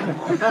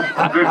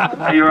 Good.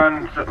 Are you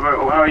on? How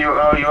are you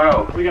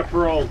out? We got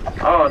paroled.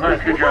 Oh,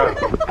 nice. Good job.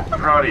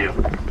 Proud of you.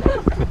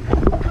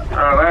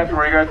 Last,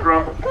 where are you guys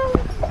from?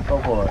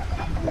 Go for it.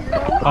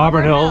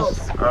 Auburn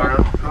Hills. Alright,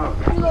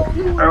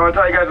 I'll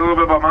tell you guys a little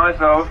bit about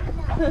myself.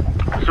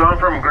 So I'm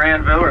from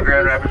Granville, or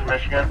Grand Rapids,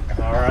 Michigan.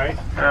 All right.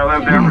 And I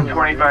lived there for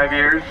 25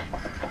 years.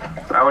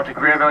 I went to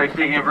Grand Valley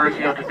State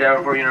University, I went to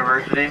Davenport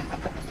University.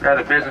 I had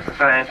a business and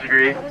science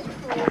degree.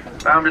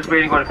 Now I'm just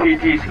waiting to go to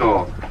PT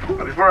school.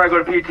 But before I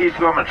go to PT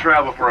school, I'm going to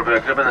travel for a bit,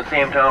 because I've been in the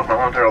same town for my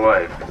whole entire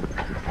life.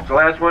 So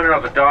last winter, I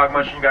was a dog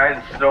mushing guide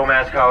in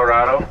Snowmass,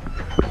 Colorado.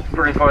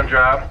 Pretty fun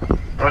job.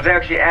 I was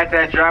actually at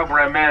that job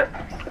where I met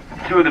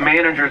two of the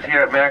managers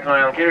here at Mackinac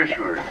Island Carriage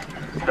Tours.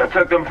 So I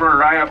took them for a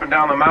ride up and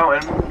down the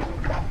mountain.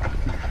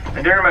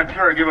 And during my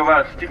tour, I give a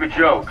lot of stupid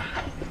jokes.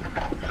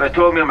 So they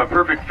told me I'm a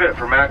perfect fit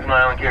for Mackinac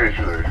Island Carriage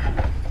Tours.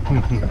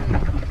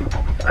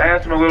 I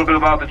asked them a little bit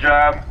about the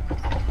job,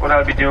 what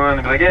I'd be doing.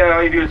 They'd be like, yeah,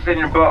 all you do is sit in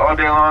your butt all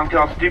day long,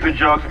 tell stupid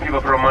jokes, and people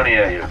throw money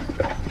at you.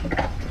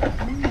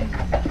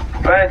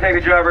 But I didn't take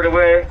the job right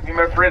away. Me and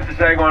my friends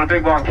decided to go on a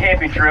big long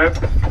camping trip.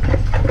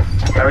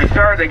 And we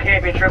started the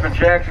camping trip in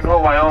Jackson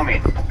Hole,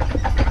 Wyoming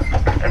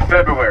in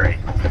February.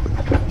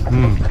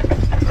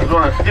 It was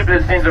one of the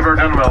stupidest things I've ever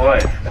done in my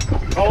life.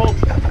 Cold?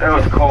 It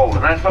was cold,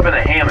 and I slept in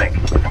a hammock.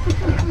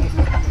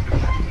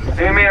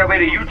 Then we made our way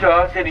to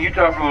Utah, stayed in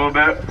Utah for a little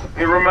bit. Let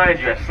me remind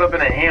you, I slept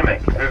in a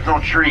hammock. There's no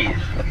trees.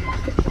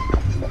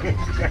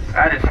 I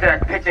had to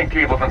stack picnic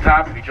tables on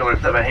top of each other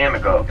to set my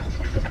hammock up.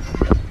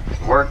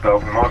 It worked though,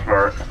 for the most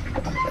part.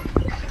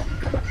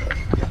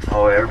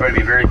 Oh, everybody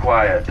be very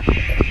quiet.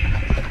 Shh.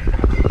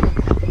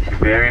 Be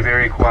very,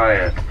 very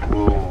quiet.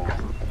 Ooh.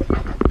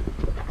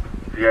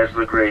 If you guys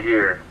look right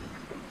here,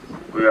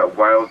 we got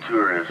wild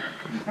tourists.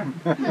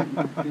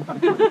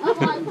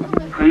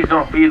 Please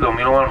don't feed them.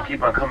 You don't want them to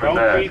keep on coming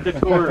back. Don't feed the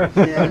tourists.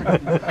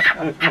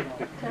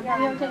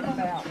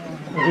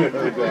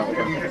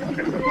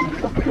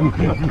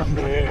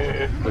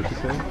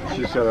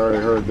 She said I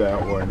already heard that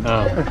one.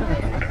 Oh.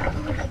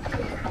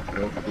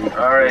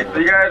 Alright, so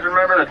you guys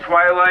remember the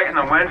Twilight and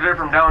the Windsor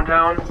from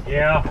downtown?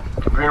 Yeah.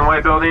 Green and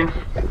white buildings?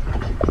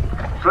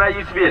 So that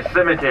used to be a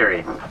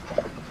cemetery.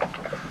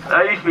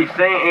 That used to be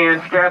St.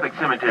 Anne's Catholic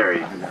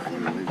Cemetery.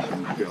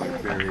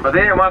 But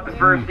they didn't want the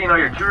first scene all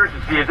your tourists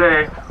to see is,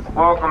 hey,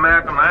 welcome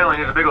Mackinac Island,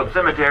 here's a big old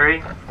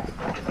cemetery.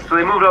 So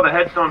they moved all the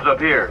headstones up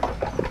here.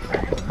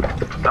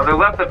 Now they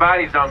left the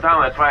bodies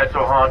downtown, that's why it's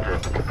so haunted.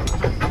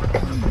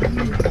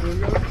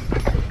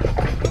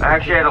 I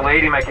actually had a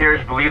lady in my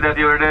carriage believe that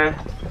the other day.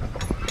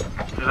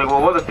 She's like,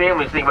 well, what do the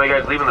families think about you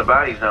guys leaving the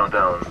bodies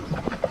downtown?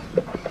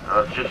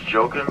 I was just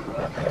joking.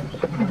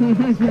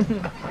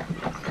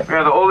 We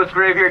have the oldest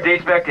grave here,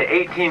 dates back to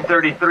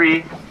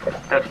 1833.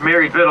 That's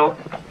Mary Biddle.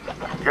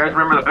 You guys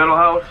remember the Biddle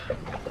house?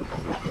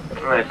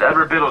 It's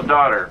Edward Biddle's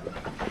daughter.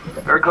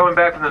 They were coming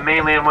back from the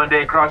mainland one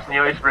day, crossing the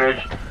ice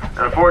bridge, and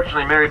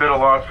unfortunately Mary Biddle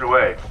lost her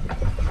way.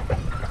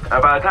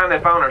 Now by the time they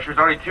found her, she was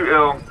already too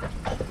ill.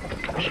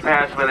 She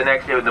passed away the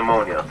next day with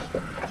pneumonia.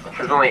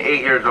 She was only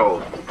 8 years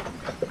old.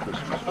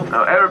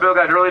 Now Edward Biddle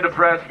got really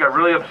depressed, he got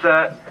really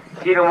upset.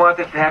 He didn't want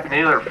this to happen to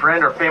either a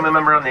friend or family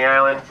member on the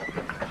island.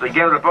 So he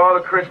gathered up all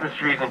the Christmas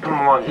trees and put them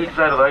along each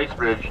side of the ice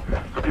bridge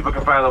so people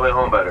can find their way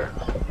home better.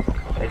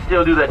 They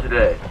still do that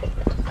today.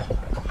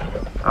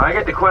 I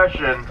get the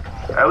question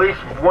at least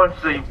once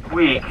a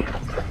week.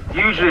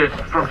 Usually it's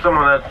from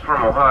someone that's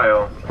from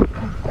Ohio.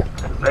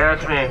 They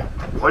ask me,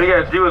 what do you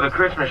guys do with the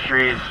Christmas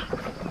trees?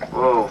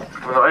 Whoa,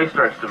 when the ice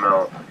starts to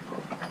melt.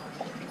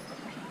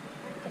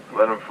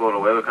 Let them float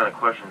away. What kind of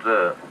question is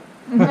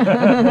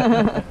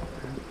that?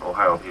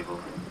 Ohio people.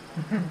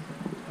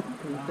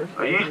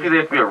 It used to be they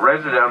have to be a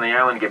resident on the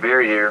island to get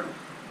buried here.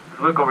 If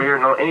you look over here,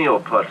 no, any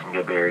old putz can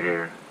get buried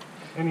here.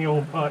 Any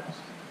old putts.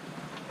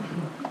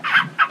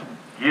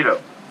 Get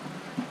up.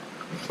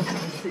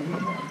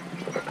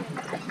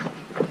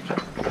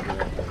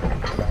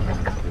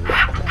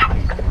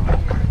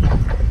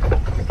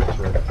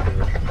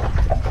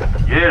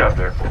 Get up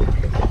there.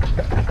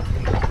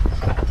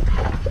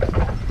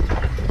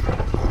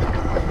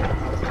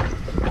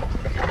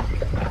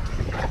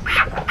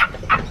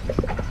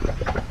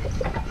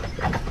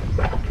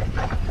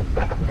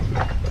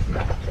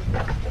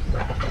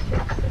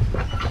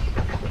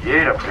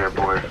 Get up there,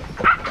 boys.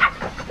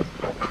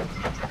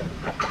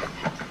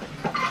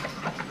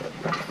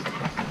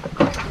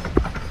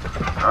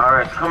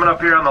 Alright, so coming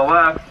up here on the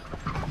left,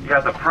 you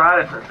got the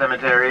Protestant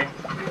cemetery.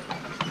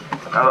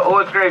 Now the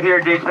oldest grave here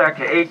dates back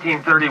to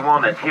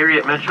 1831, that's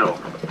Harriet Mitchell.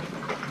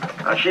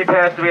 Now she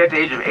passed away at the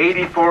age of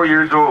 84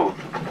 years old.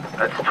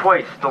 That's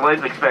twice the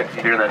life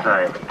expectancy during that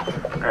time.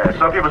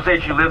 Some people say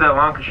she lived that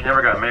long because she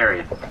never got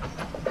married.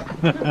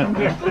 If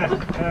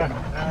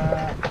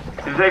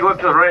you take a look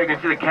to the right, you can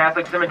see the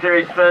Catholic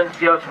cemetery's fence.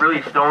 See how it's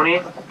really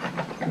stony?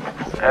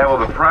 Yeah, well,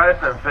 the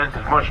Protestant fence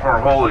is much more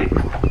holy.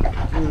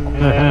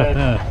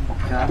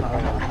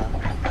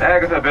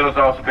 Agatha Biddle's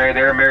also buried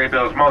there, Mary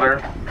Biddle's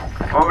mother.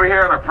 Over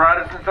here on the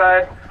Protestant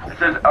side, it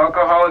says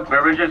alcoholic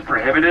beverages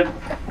prohibited.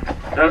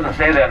 It doesn't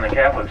say that on the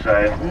Catholic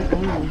side.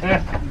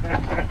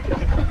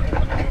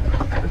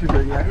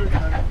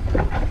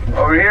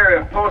 Over here, we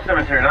have Post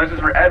Cemetery. Now, this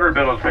is where Edward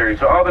Biddle's buried.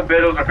 So all the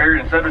Biddles are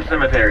buried in separate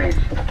cemeteries.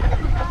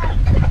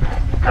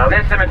 Now,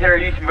 this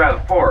cemetery used to be by the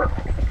fort.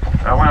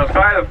 Now, when it was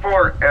by the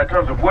fort, it had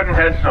tons of wooden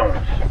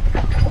headstones.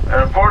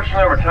 And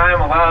unfortunately, over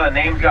time, a lot of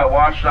the names got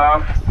washed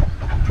off.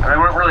 And they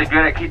weren't really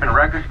good at keeping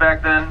records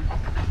back then.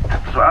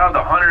 So out of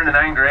the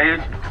 109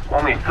 graves,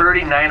 only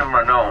 39 of them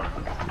are known.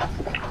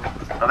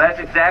 Now, that's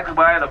exactly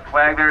why the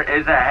flag there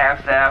is at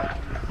half-staff.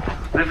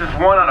 This is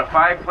one out of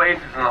 5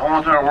 places in the whole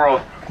entire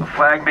world the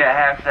flag be at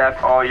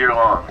half-staff all year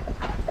long.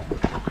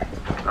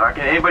 Can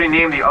anybody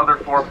name the other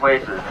 4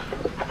 places?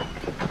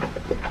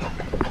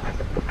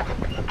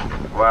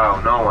 Wow,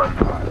 no one.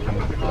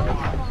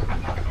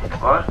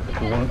 What? The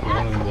one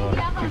in the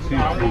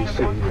DC.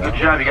 Good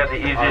job, you got the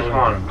easiest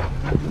one.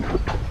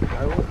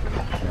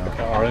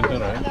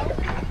 Arlington, right?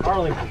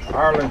 Arlington.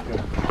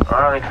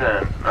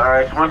 Arlington.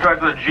 Alright, so one try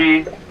for the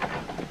G.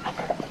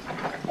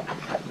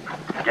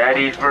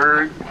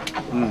 Gettysburg.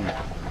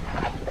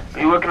 Are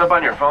you looking up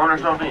on your phone or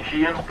something,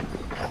 Sheehan?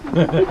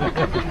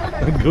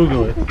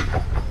 Google it.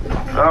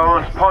 That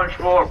one's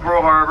Punchbowl or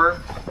Pearl Harbor.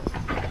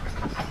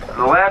 And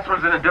the last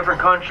one's in a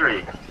different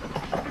country.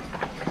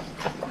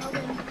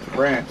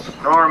 France.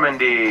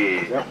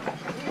 Normandy. Yep.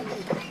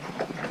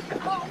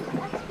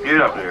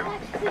 Get up here.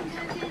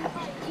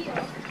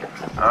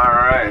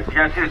 Alright, so you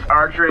guys see this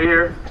arch right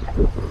here?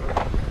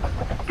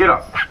 Get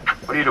up.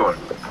 What are you doing?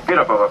 Get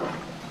up, Bubba.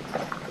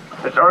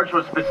 This arch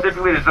was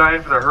specifically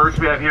designed for the hearse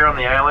we have here on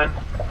the island.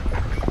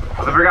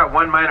 But I forgot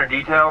one minor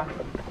detail.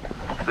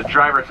 The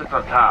driver sits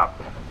on top.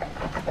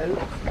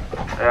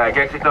 Yeah, I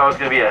guess he thought it was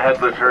going to be a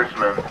headless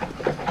hearseman.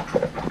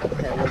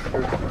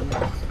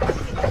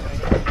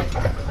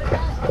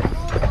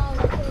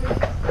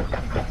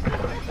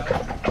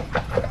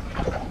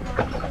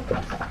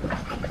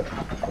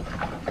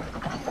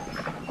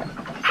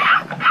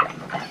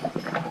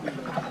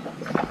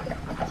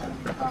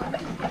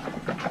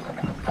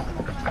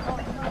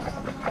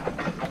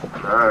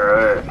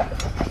 Alright.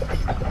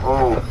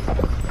 Oh.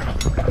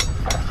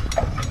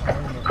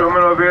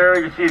 Coming over here,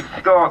 you see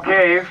Skull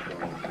Cave.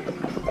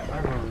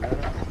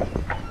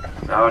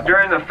 Now,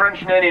 during the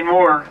French and Indian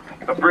War,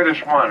 the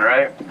British won,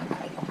 right?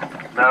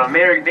 Now,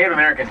 Native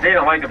Americans, they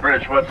don't like the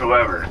British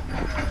whatsoever.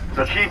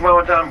 So Chief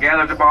Wellington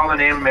gathers up all the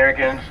Native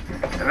Americans,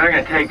 and they're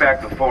going to take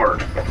back the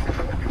fort.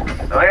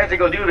 Now, as they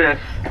go do this,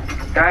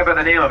 a guy by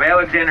the name of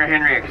Alexander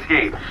Henry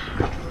escapes.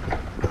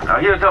 Now,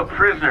 he was held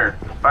prisoner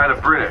by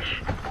the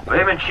British. But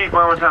him and Chief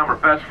Wellington were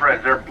best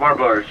friends. They're blood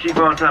brothers. Chief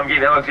Wellington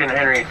gave Alexander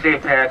Henry a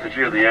safe passage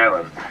here to the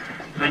island.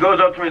 So he goes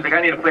up to me and he's like,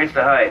 I need a place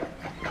to hide.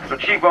 So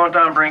Chief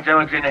Wellington brings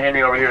Alexander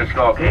Henry over here to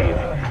Skull Cave.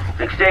 He's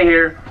like, stay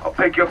here. I'll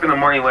pick you up in the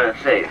morning when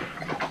it's safe.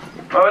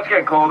 Well, it's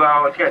getting cold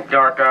out. It's getting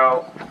dark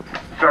out.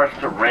 It starts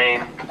to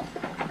rain.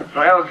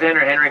 So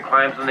Alexander Henry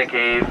climbs in the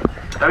cave.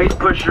 Now he's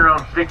pushing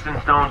around sticks and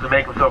stones to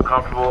make himself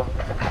comfortable.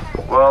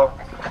 Well,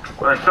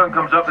 when the sun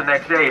comes up the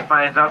next day, he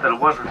finds out that it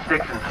wasn't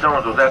sticks and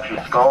stones, it was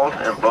actually skulls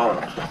and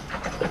bones.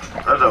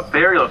 That was a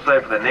burial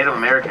site for the Native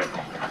Americans.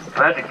 So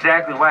that's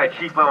exactly why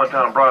Chief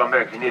Wellington brought him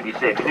there, because he needed to be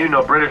safe. He knew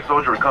no British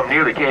soldier would come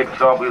near the cave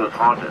because all believed it was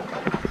haunted.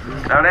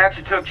 Now, it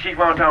actually took Chief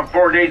Wellington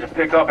 4 days to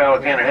pick up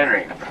Alexander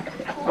Henry.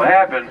 What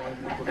happened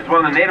is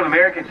when the Native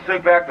Americans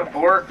took back the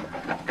fort,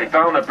 they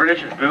found the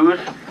British's booze,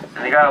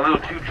 and they got a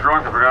little too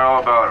drunk and forgot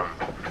all about him.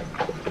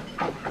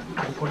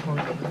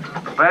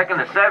 Back in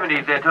the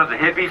 70s, they had tons of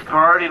hippies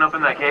partying up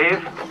in that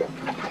cave.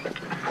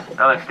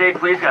 Now, the state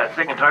police got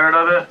sick and tired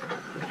of it,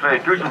 so they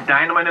threw some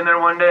dynamite in there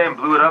one day and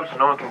blew it up so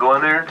no one can go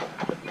in there.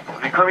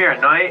 If you come here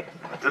at night,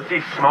 you'll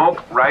see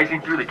smoke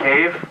rising through the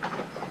cave,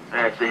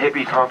 and it's the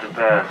hippies' haunted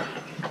pass.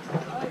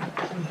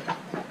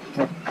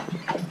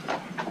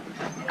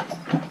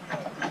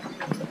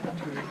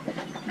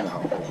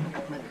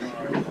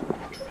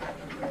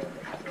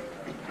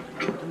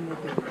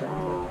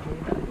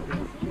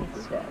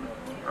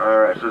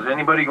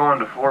 anybody going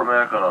to Fort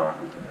Mackinac?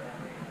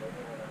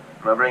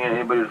 Am I bringing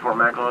anybody to Fort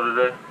Mackinac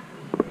today?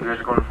 You guys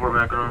are going to Fort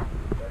Mackinac?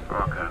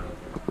 Okay.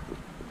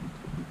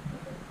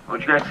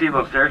 What you guys see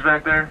those stairs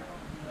back there?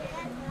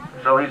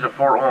 So these are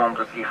Fort Holmes.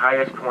 It's the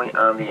highest point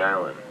on the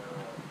island.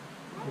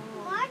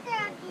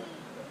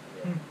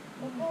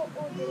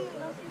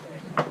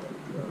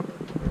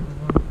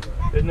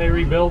 Didn't they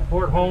rebuild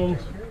Fort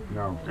Holmes?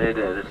 No. They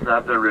did. It's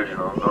not the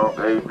original. No,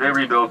 they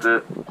rebuilt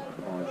it. Oh,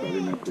 I thought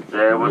you meant the...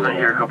 Yeah, it wasn't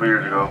here a couple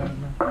years ago.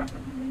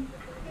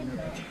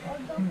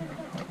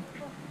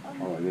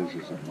 All it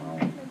is a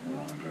mound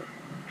around it.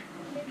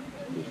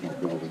 There's no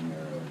building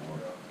there anymore.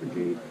 The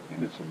gate,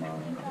 and it's a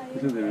mound.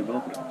 Isn't they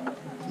rebuilt it?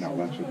 No,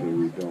 that's what they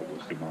rebuilt,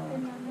 was the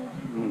mound.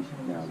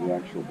 Now the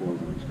actual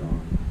building's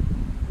gone.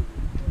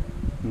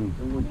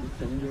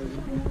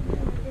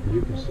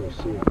 You can still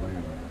see it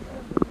laying there.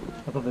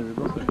 I thought they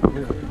rebuilt it.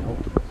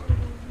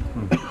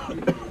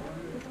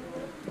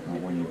 Well,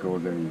 when you go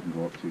there, you can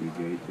go up to the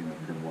gate and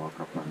you can walk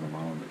up on the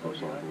mound that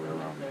goes all the way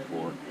around the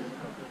fort.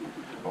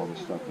 All the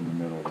stuff in the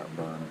middle that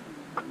burned.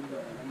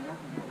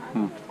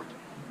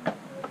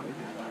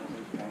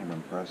 Kind of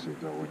impressive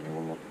though when you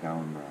look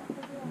down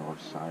the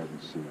north side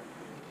and see.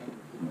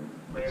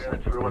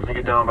 Once you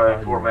get down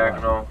by Fort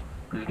Mackinac,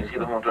 because you can see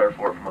the whole entire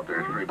fort from up there.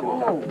 It's pretty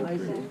cool.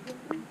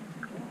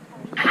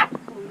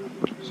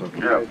 So if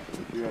you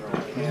had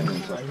our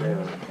cannons up there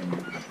and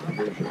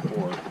there's your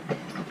fort,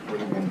 what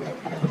do you mean?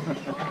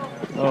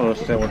 I don't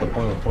understand what the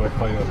point of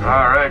fighting was.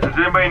 Alright, does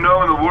anybody know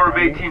when the War of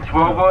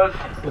 1812 was?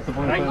 What's the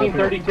point of fighting?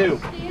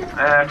 1932.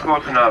 That's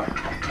close enough.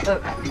 It's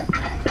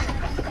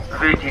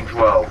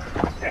 1812.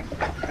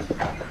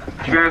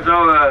 Did you guys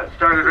know that it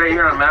started right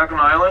here on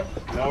Mackinac Island?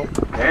 No.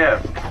 Yeah.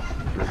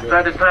 So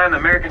at this time, the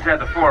Americans had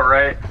the fort,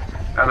 right?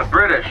 Now the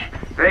British,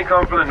 they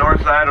come from the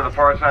north side or the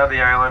far side of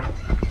the island.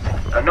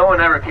 No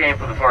one ever came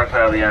from the far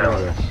side of the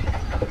island.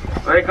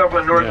 So they come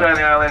from the north side of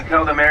the island,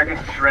 tell the Americans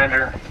to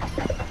surrender.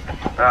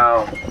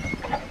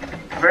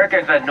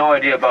 Americans had no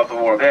idea about the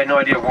war. They had no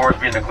idea war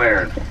was being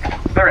declared.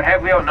 They were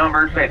heavily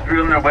outnumbered, so they threw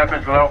them their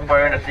weapons without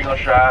firing a single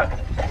shot.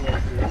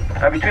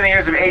 Between the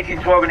years of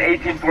 1812 and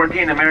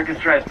 1814, the Americans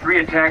tried 3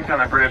 attacks on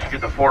the British to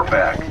get the fort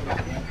back.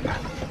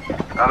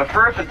 Now the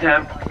first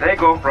attempt, they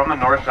go from the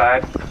north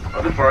side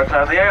or the far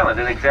side of the island.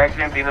 Did the exact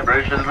same thing the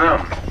British did to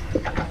them.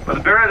 But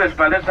the British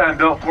by this time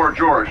built Fort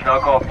George, now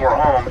called Fort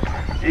Holmes.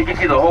 You can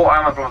see the whole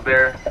island from up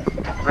there.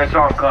 They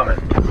saw them coming.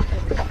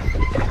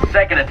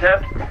 Second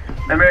attempt,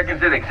 the Americans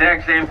did the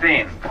exact same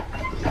thing.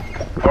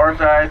 Far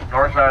side,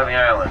 north side of the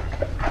island.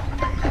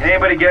 Can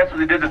anybody guess what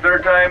they did the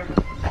third time?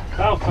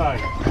 South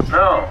side.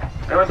 No,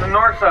 it was the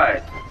north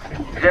side.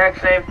 Exact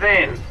same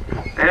thing.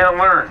 They didn't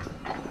learn.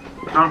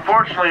 So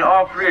unfortunately,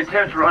 all 3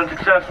 attempts were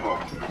unsuccessful.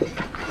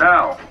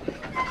 Now,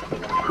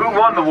 who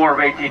won the War of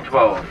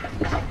 1812?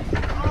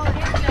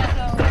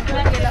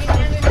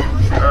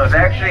 It was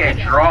actually a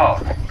draw.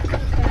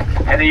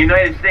 And the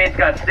United States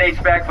got states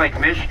back like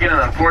Michigan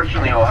and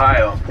unfortunately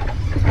Ohio.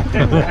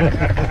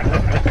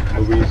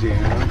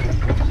 Louisiana.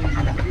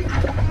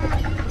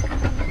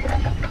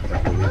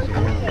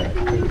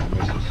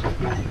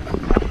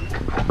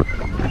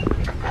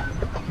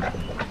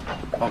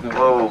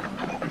 Whoa.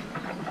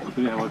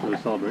 We didn't went to a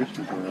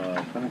celebration for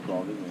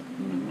Pentecost, didn't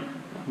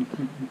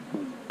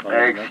we?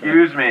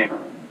 Excuse me.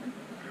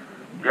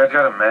 You guys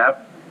got a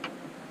map?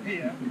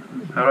 Yeah.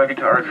 How do I get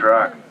to our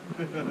truck?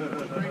 Yeah,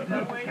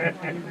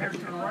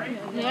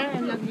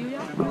 and then you.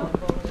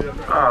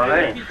 Oh,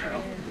 thanks.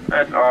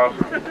 That's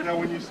awesome. Now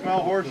when you smell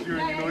horse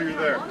urine, you know you're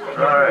there.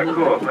 Alright,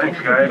 cool. Thanks,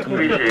 guys.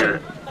 Appreciate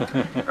it.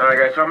 Alright,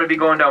 guys, so I'm going to be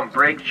going down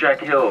Brake Check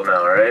Hill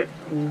now, alright?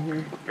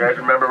 You guys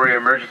remember where your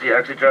emergency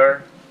exits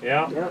are?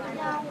 Yeah.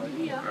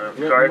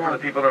 Sorry for the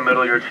people in the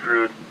middle, you're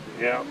screwed.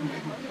 Yeah.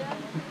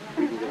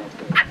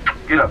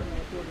 Get up.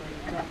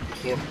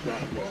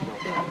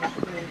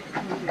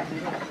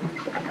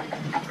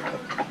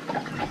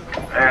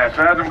 Yeah,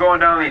 so as I'm going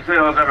down these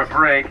hills, I have a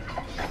brake.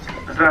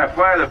 As I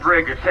apply the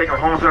brake, it's taking a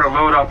whole sort of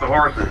load off the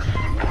horses.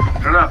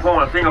 They're not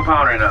pulling a single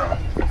pound right now.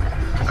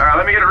 Alright,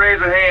 let me get a raise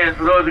of hands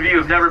for those of you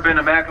who've never been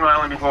to Mackinac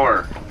Island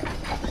before.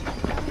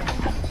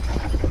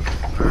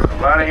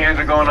 A lot of hands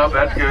are going up,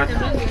 that's good.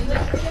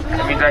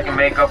 That means I can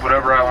make up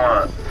whatever I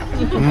want.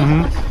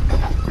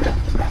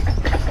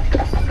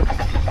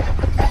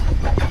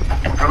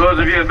 For those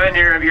of you who've been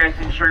here, have you guys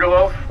seen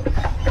Sugarloaf?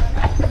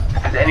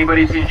 Has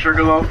anybody seen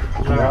Sugarloaf?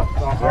 No,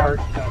 hard.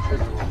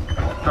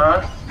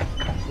 Huh?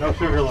 No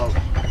Sugarloaf.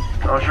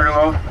 No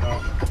Sugarloaf?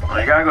 No. Oh,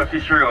 you gotta go see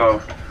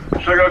Sugarloaf.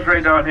 Sugarloaf's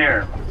right down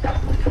here.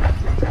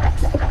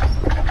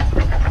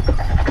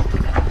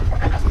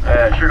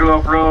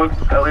 Sugarloaf Road,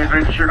 that leads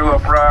right to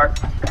Sugarloaf Rock.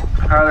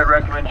 Highly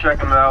recommend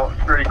checking it out,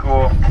 it's pretty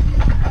cool.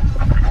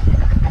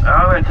 Now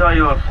I'm gonna tell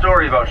you a little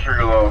story about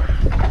Sugarloaf.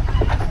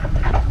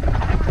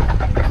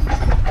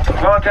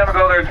 A long time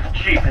ago there's a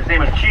chief, his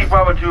name is Chief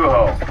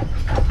Wabatuaho.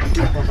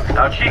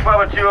 Now Chief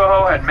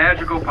Wabatuaho had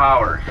magical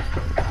powers.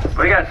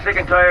 But he got sick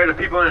and tired of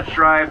people in his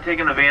tribe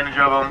taking advantage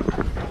of him.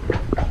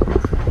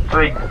 So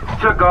he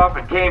took off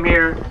and came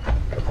here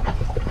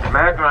to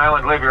Mackinac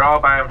Island, lived here all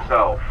by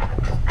himself.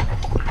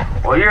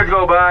 Well, years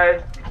go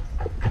by,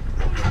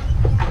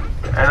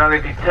 and now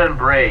they see 10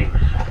 Braves.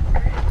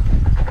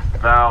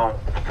 Now,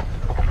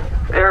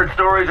 they heard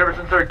stories ever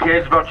since they were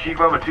kids about Chief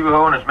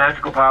Wabatuho and his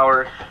magical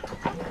powers.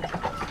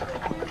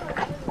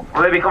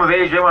 When they become of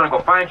age, they want to go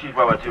find Chief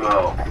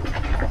Wabatuho.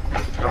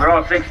 So they're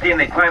all 16,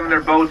 they climb in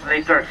their boats and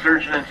they start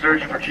searching and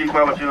searching for Chief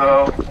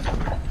Wabatuho.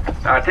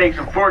 Now it takes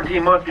them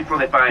 14 months before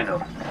they find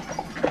him.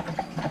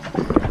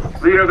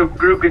 Leader of the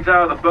group gets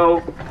out of the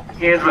boat,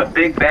 hands him a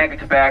big bag of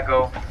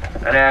tobacco,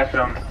 and asks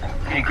him,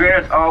 "Can you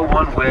grant us all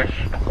one wish?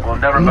 We'll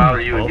never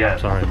bother you again."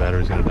 Sorry,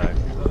 battery's gonna die.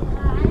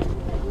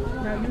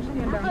 Now you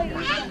stand down here.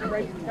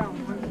 Right down.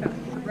 One step.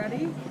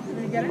 Ready?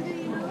 Ready to get it?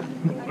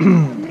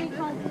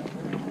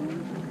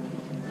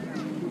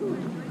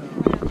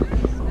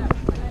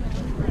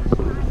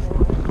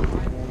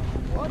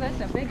 Oh,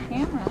 that's a big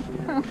camera.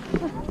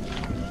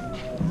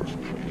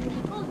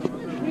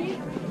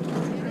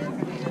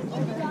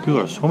 People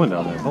are swimming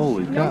down there.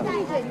 Holy cow.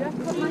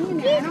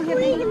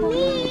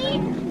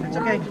 It's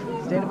okay.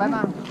 Stay by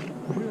mom.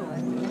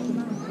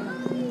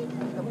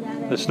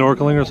 They're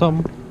snorkeling or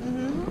something?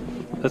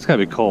 That's gotta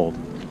be cold.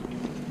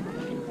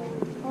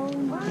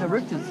 Yeah,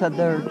 Rick just said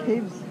there are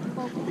caves.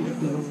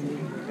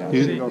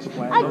 You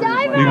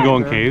can go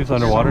in caves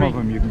underwater? Some of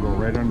them you can go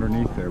right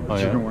underneath there, but Oh,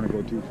 yeah? you don't want to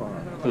go too far.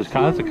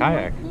 That's a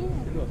kayak.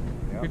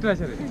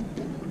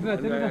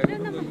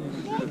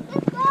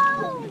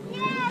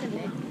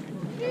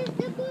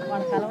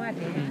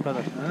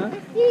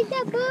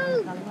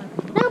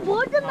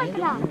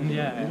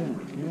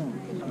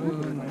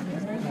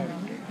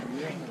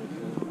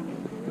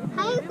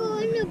 I go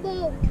in the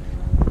boat.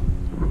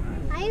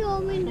 I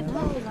go in the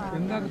boat.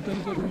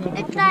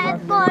 It's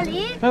like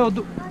calling. So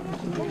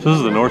this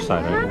is the north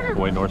side, right?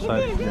 Way north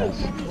side? Yes.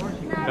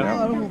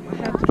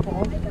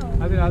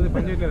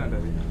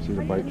 See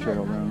the bike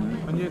trail down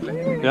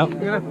there? Yep.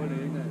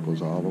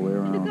 Goes all the way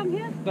around.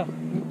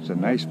 It's a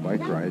nice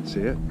bike ride,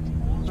 see it?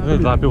 There's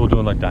a lot of people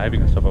doing like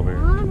diving and stuff over here.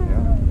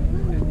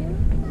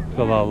 Yeah. It's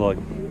a lot of like,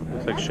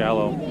 it's like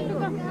shallow.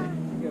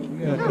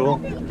 Yeah, cool.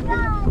 Nice.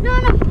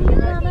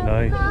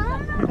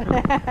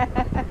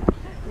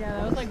 Yeah,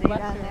 that was like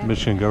wet.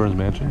 Michigan Governor's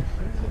Mansion.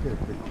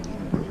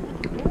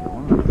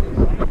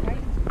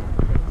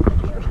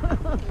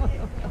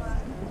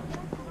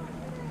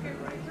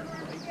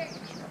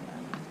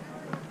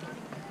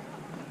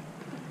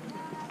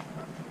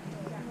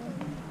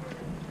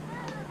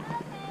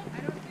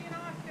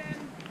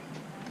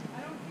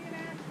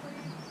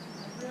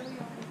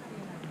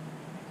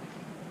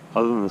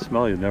 Other than the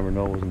smell, you'd never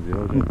know it wasn't the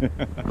ocean.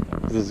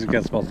 Because you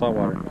can't smell salt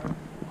water.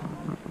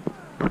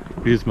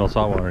 You smell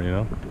salt water, you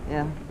know?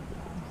 Yeah.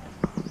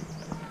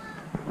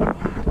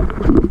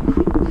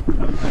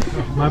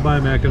 Bye-bye,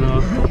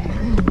 Mackinac.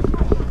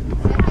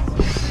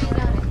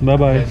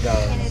 Bye-bye.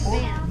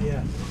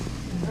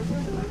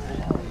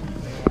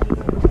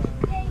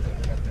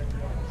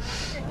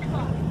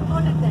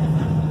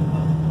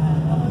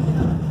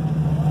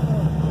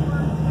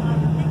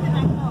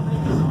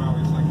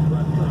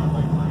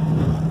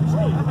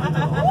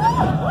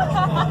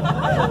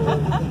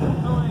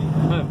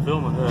 I'm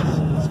filming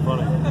this. It's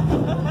funny.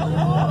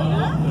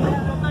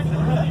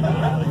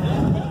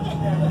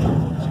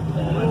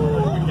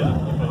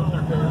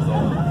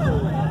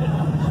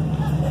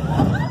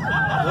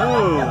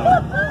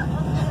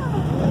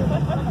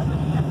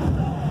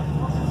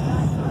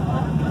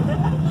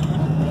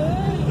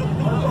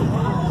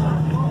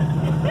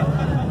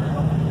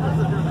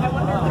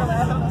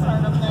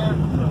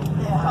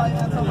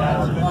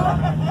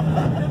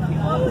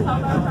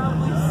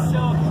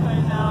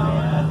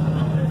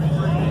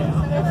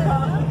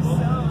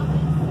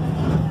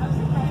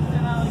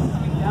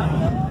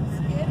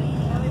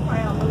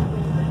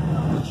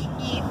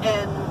 Eat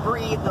and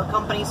breathe the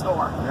company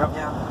store. Yep.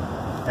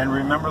 Yeah. And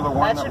remember the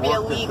one That should be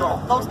worked at illegal.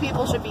 Those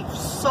people should be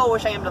so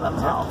ashamed of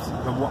themselves.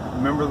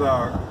 Remember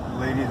the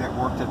lady that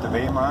worked at the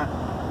Baymont?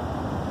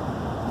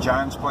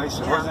 John's place?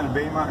 It Yeah. wasn't a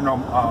Baymont? No,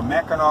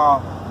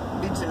 Mackinac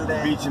Beach and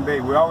Bay. Beach and Bay.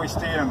 We always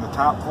stayed on the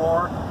top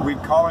floor.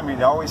 We'd call him.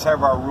 He'd always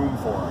have our room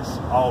for us.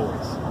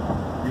 Always.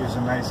 He was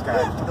a nice You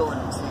guy. have to go in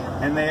and see him.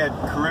 And they had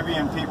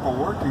Caribbean people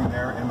working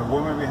there, and the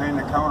woman behind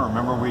the counter,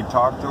 remember we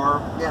talked to her?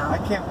 Yeah. I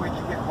can't wait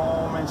to get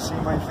home and see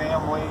my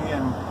family,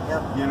 and,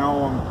 Yep. you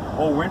know,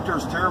 oh,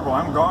 winter's terrible.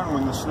 I'm gone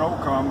when the snow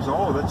comes.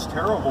 Oh, that's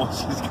terrible.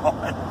 She's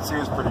gone. She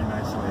was a pretty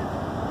nice lady.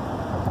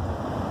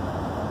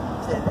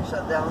 See, they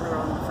shut down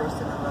around the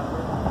 1st of November.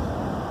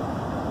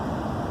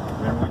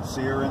 Then we'd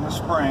see her in the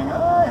spring.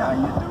 Hi, how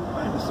you doing?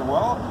 I said,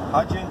 well,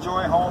 how'd you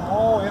enjoy home?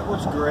 Oh, it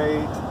was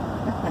great.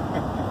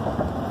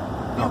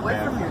 Be away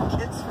from your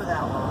kids for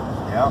that long.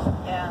 Yeah.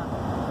 Yeah.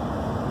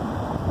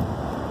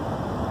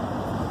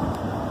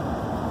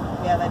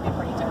 Yeah, that'd be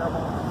pretty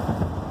terrible.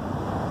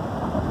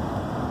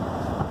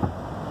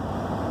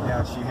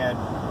 Yeah, she had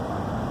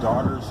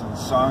daughters and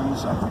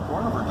sons. I think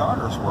one of her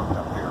daughters worked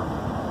up here.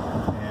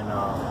 And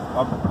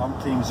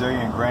umpteen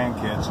zillion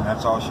grandkids, and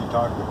that's all she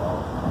talked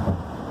about.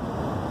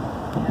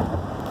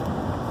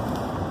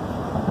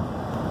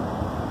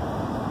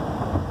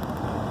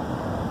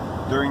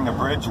 During the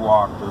bridge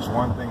walk, there's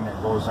one thing that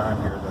goes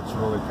on here that's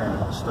really kind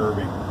of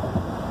disturbing.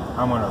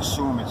 I'm going to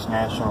assume it's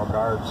National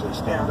Guards. They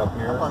stand up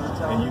here,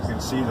 and you can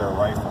see their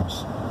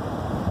rifles.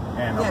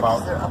 And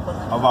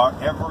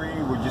about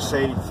every, would you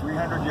say,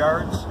 300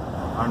 yards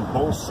on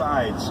both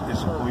sides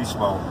is a police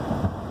boat.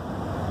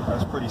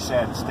 That's a pretty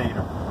sad state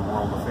of the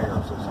world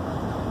affairs, isn't it?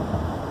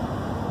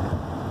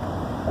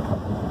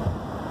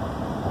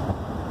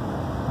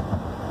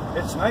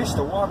 It's nice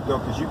to walk, though,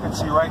 because you can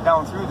see right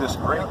down through this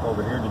grate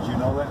over here. Did you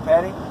know that,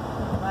 Patty?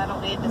 I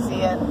don't need to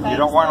see it. Thanks, you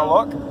don't want to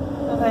look?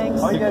 No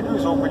thanks. All you got to do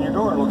is open your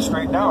door and look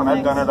straight down. No,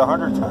 I've done it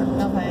 100 times.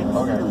 No thanks.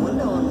 Okay. The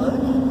window and look.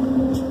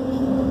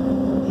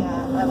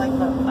 Yeah, I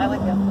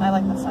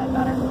like the side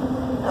better.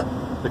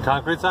 The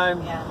concrete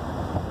sign? Yeah.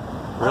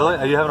 Really?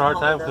 Are you having a hard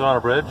time because we're on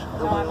a bridge?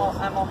 No,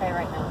 I'm okay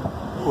right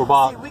now. We're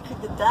about. See, we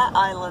could get that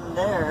island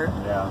there.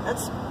 Yeah.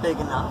 That's big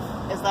enough.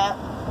 Is that?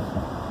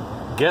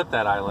 Get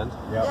that island.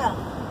 Yep. Yeah.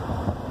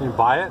 You can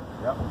buy it?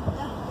 Yep.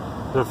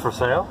 Is it for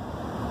sale?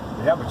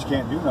 Yeah, but you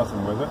can't do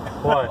nothing with it.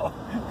 Why?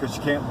 Because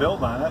you can't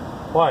build on it.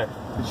 Why?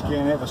 Because you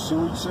can't have a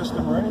sewage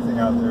system or anything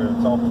out there.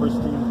 It's all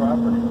pristine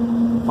property.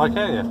 Why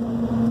can't you?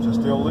 It's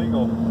just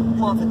illegal.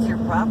 Well, if it's your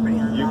property,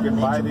 and You can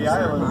buy the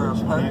island, but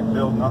you can't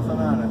build nothing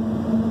on it.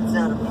 It's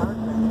not a park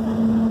or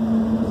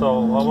anything.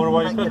 So I wonder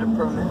why you might get a could.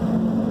 permit.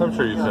 I'm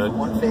sure you know, could. for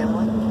one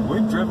family.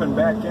 We've driven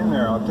back in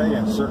there, I'll tell you,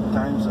 in certain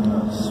times in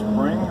the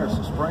spring or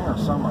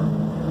summer.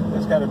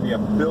 There's got to be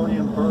 1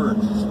 billion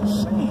birds. It's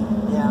insane.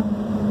 Yeah.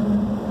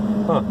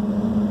 Huh.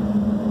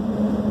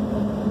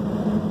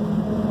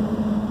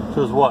 So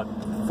there's what?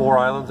 4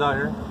 islands out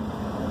here?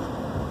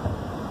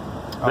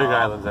 Big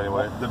islands,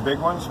 anyway. The big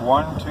ones?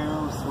 1,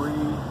 2, 3,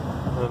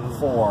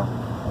 4.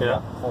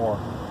 Yeah. 4.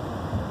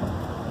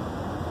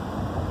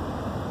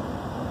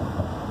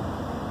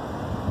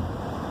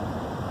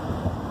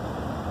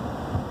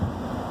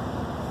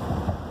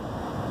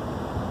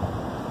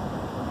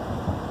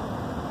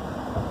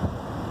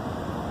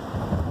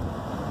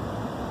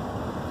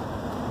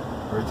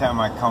 Every time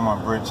I come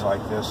on a bridge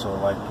like this, or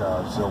like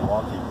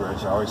Zilwaukee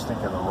Bridge, I always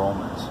think of the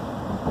Romans.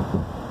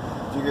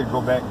 If you could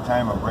go back in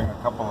time and bring a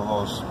couple of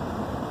those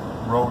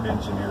road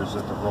engineers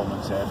that the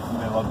Romans had,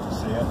 they love to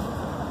see it.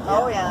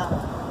 Oh, yeah.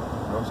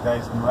 Those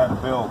guys knew how to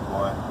build,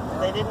 boy.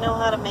 They didn't know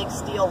how to make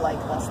steel like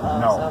this, though,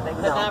 No. so they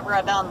could never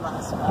have done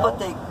this. But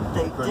they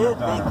did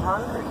make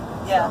concrete.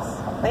 Yes.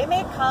 They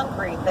made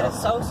concrete that is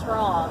so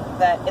strong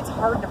that it's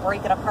hard to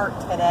break it apart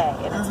today,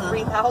 and it's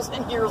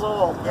 3,000 years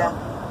old. Yeah.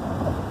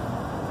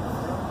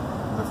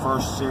 The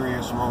first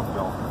serious road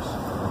builders.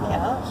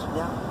 Yeah.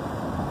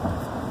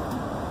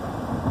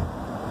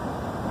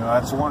 You know,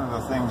 that's one of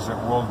the things that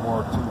World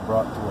War II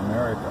brought to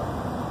America.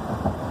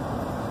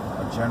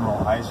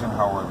 General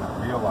Eisenhower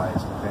that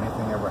realized if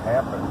anything ever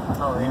happened,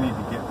 we need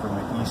to get from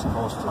the East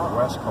Coast to the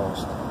West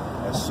Coast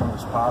as soon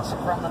as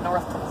possible. From the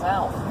north to the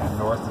south. And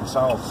north and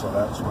south, so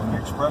that's when the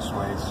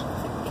expressways,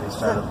 they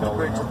started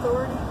building them. Bridge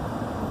Authority?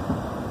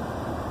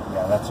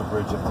 Yeah, that's a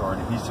Bridge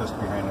Authority. He's just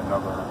behind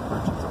another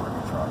Bridge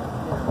Authority truck.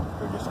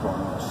 They're just going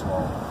real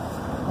slow.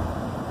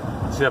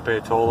 See up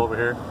a toll over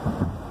here?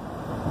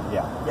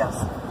 Yeah. Yes.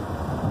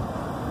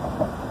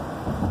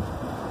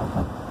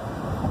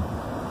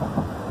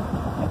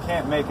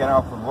 Can't make it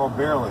out from, well,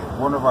 barely.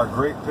 One of our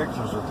great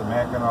pictures with the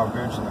Mackinac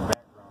Bridge in the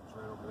background is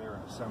right over there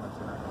in the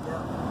cemetery.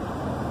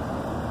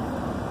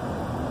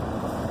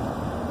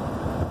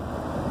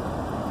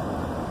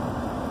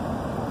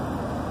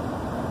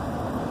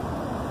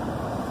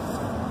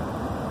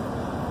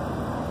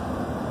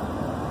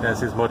 Yeah, it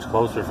seems much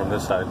closer from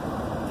this side.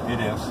 It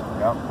is,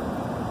 yep.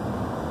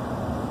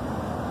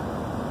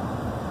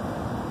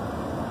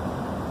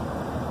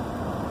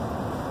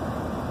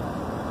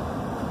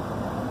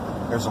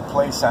 There's a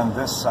place on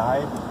this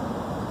side,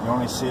 you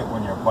only see it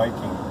when you're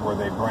biking, where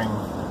they bring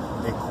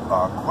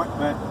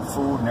equipment,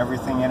 food, and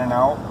everything in and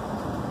out.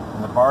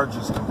 And the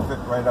barges can fit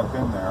right up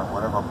in there,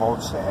 whatever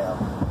boats they have.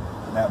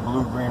 And that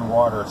blue-green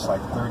water, it's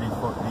like 30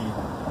 foot deep.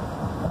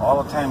 All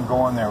the time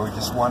going there, we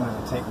just wanted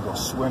to take and go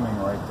swimming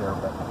right there,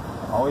 but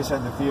I always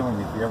had the feeling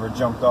if you ever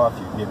jumped off,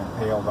 you'd get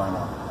impaled on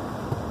a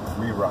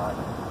re-rod.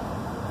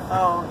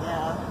 Oh,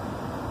 yeah.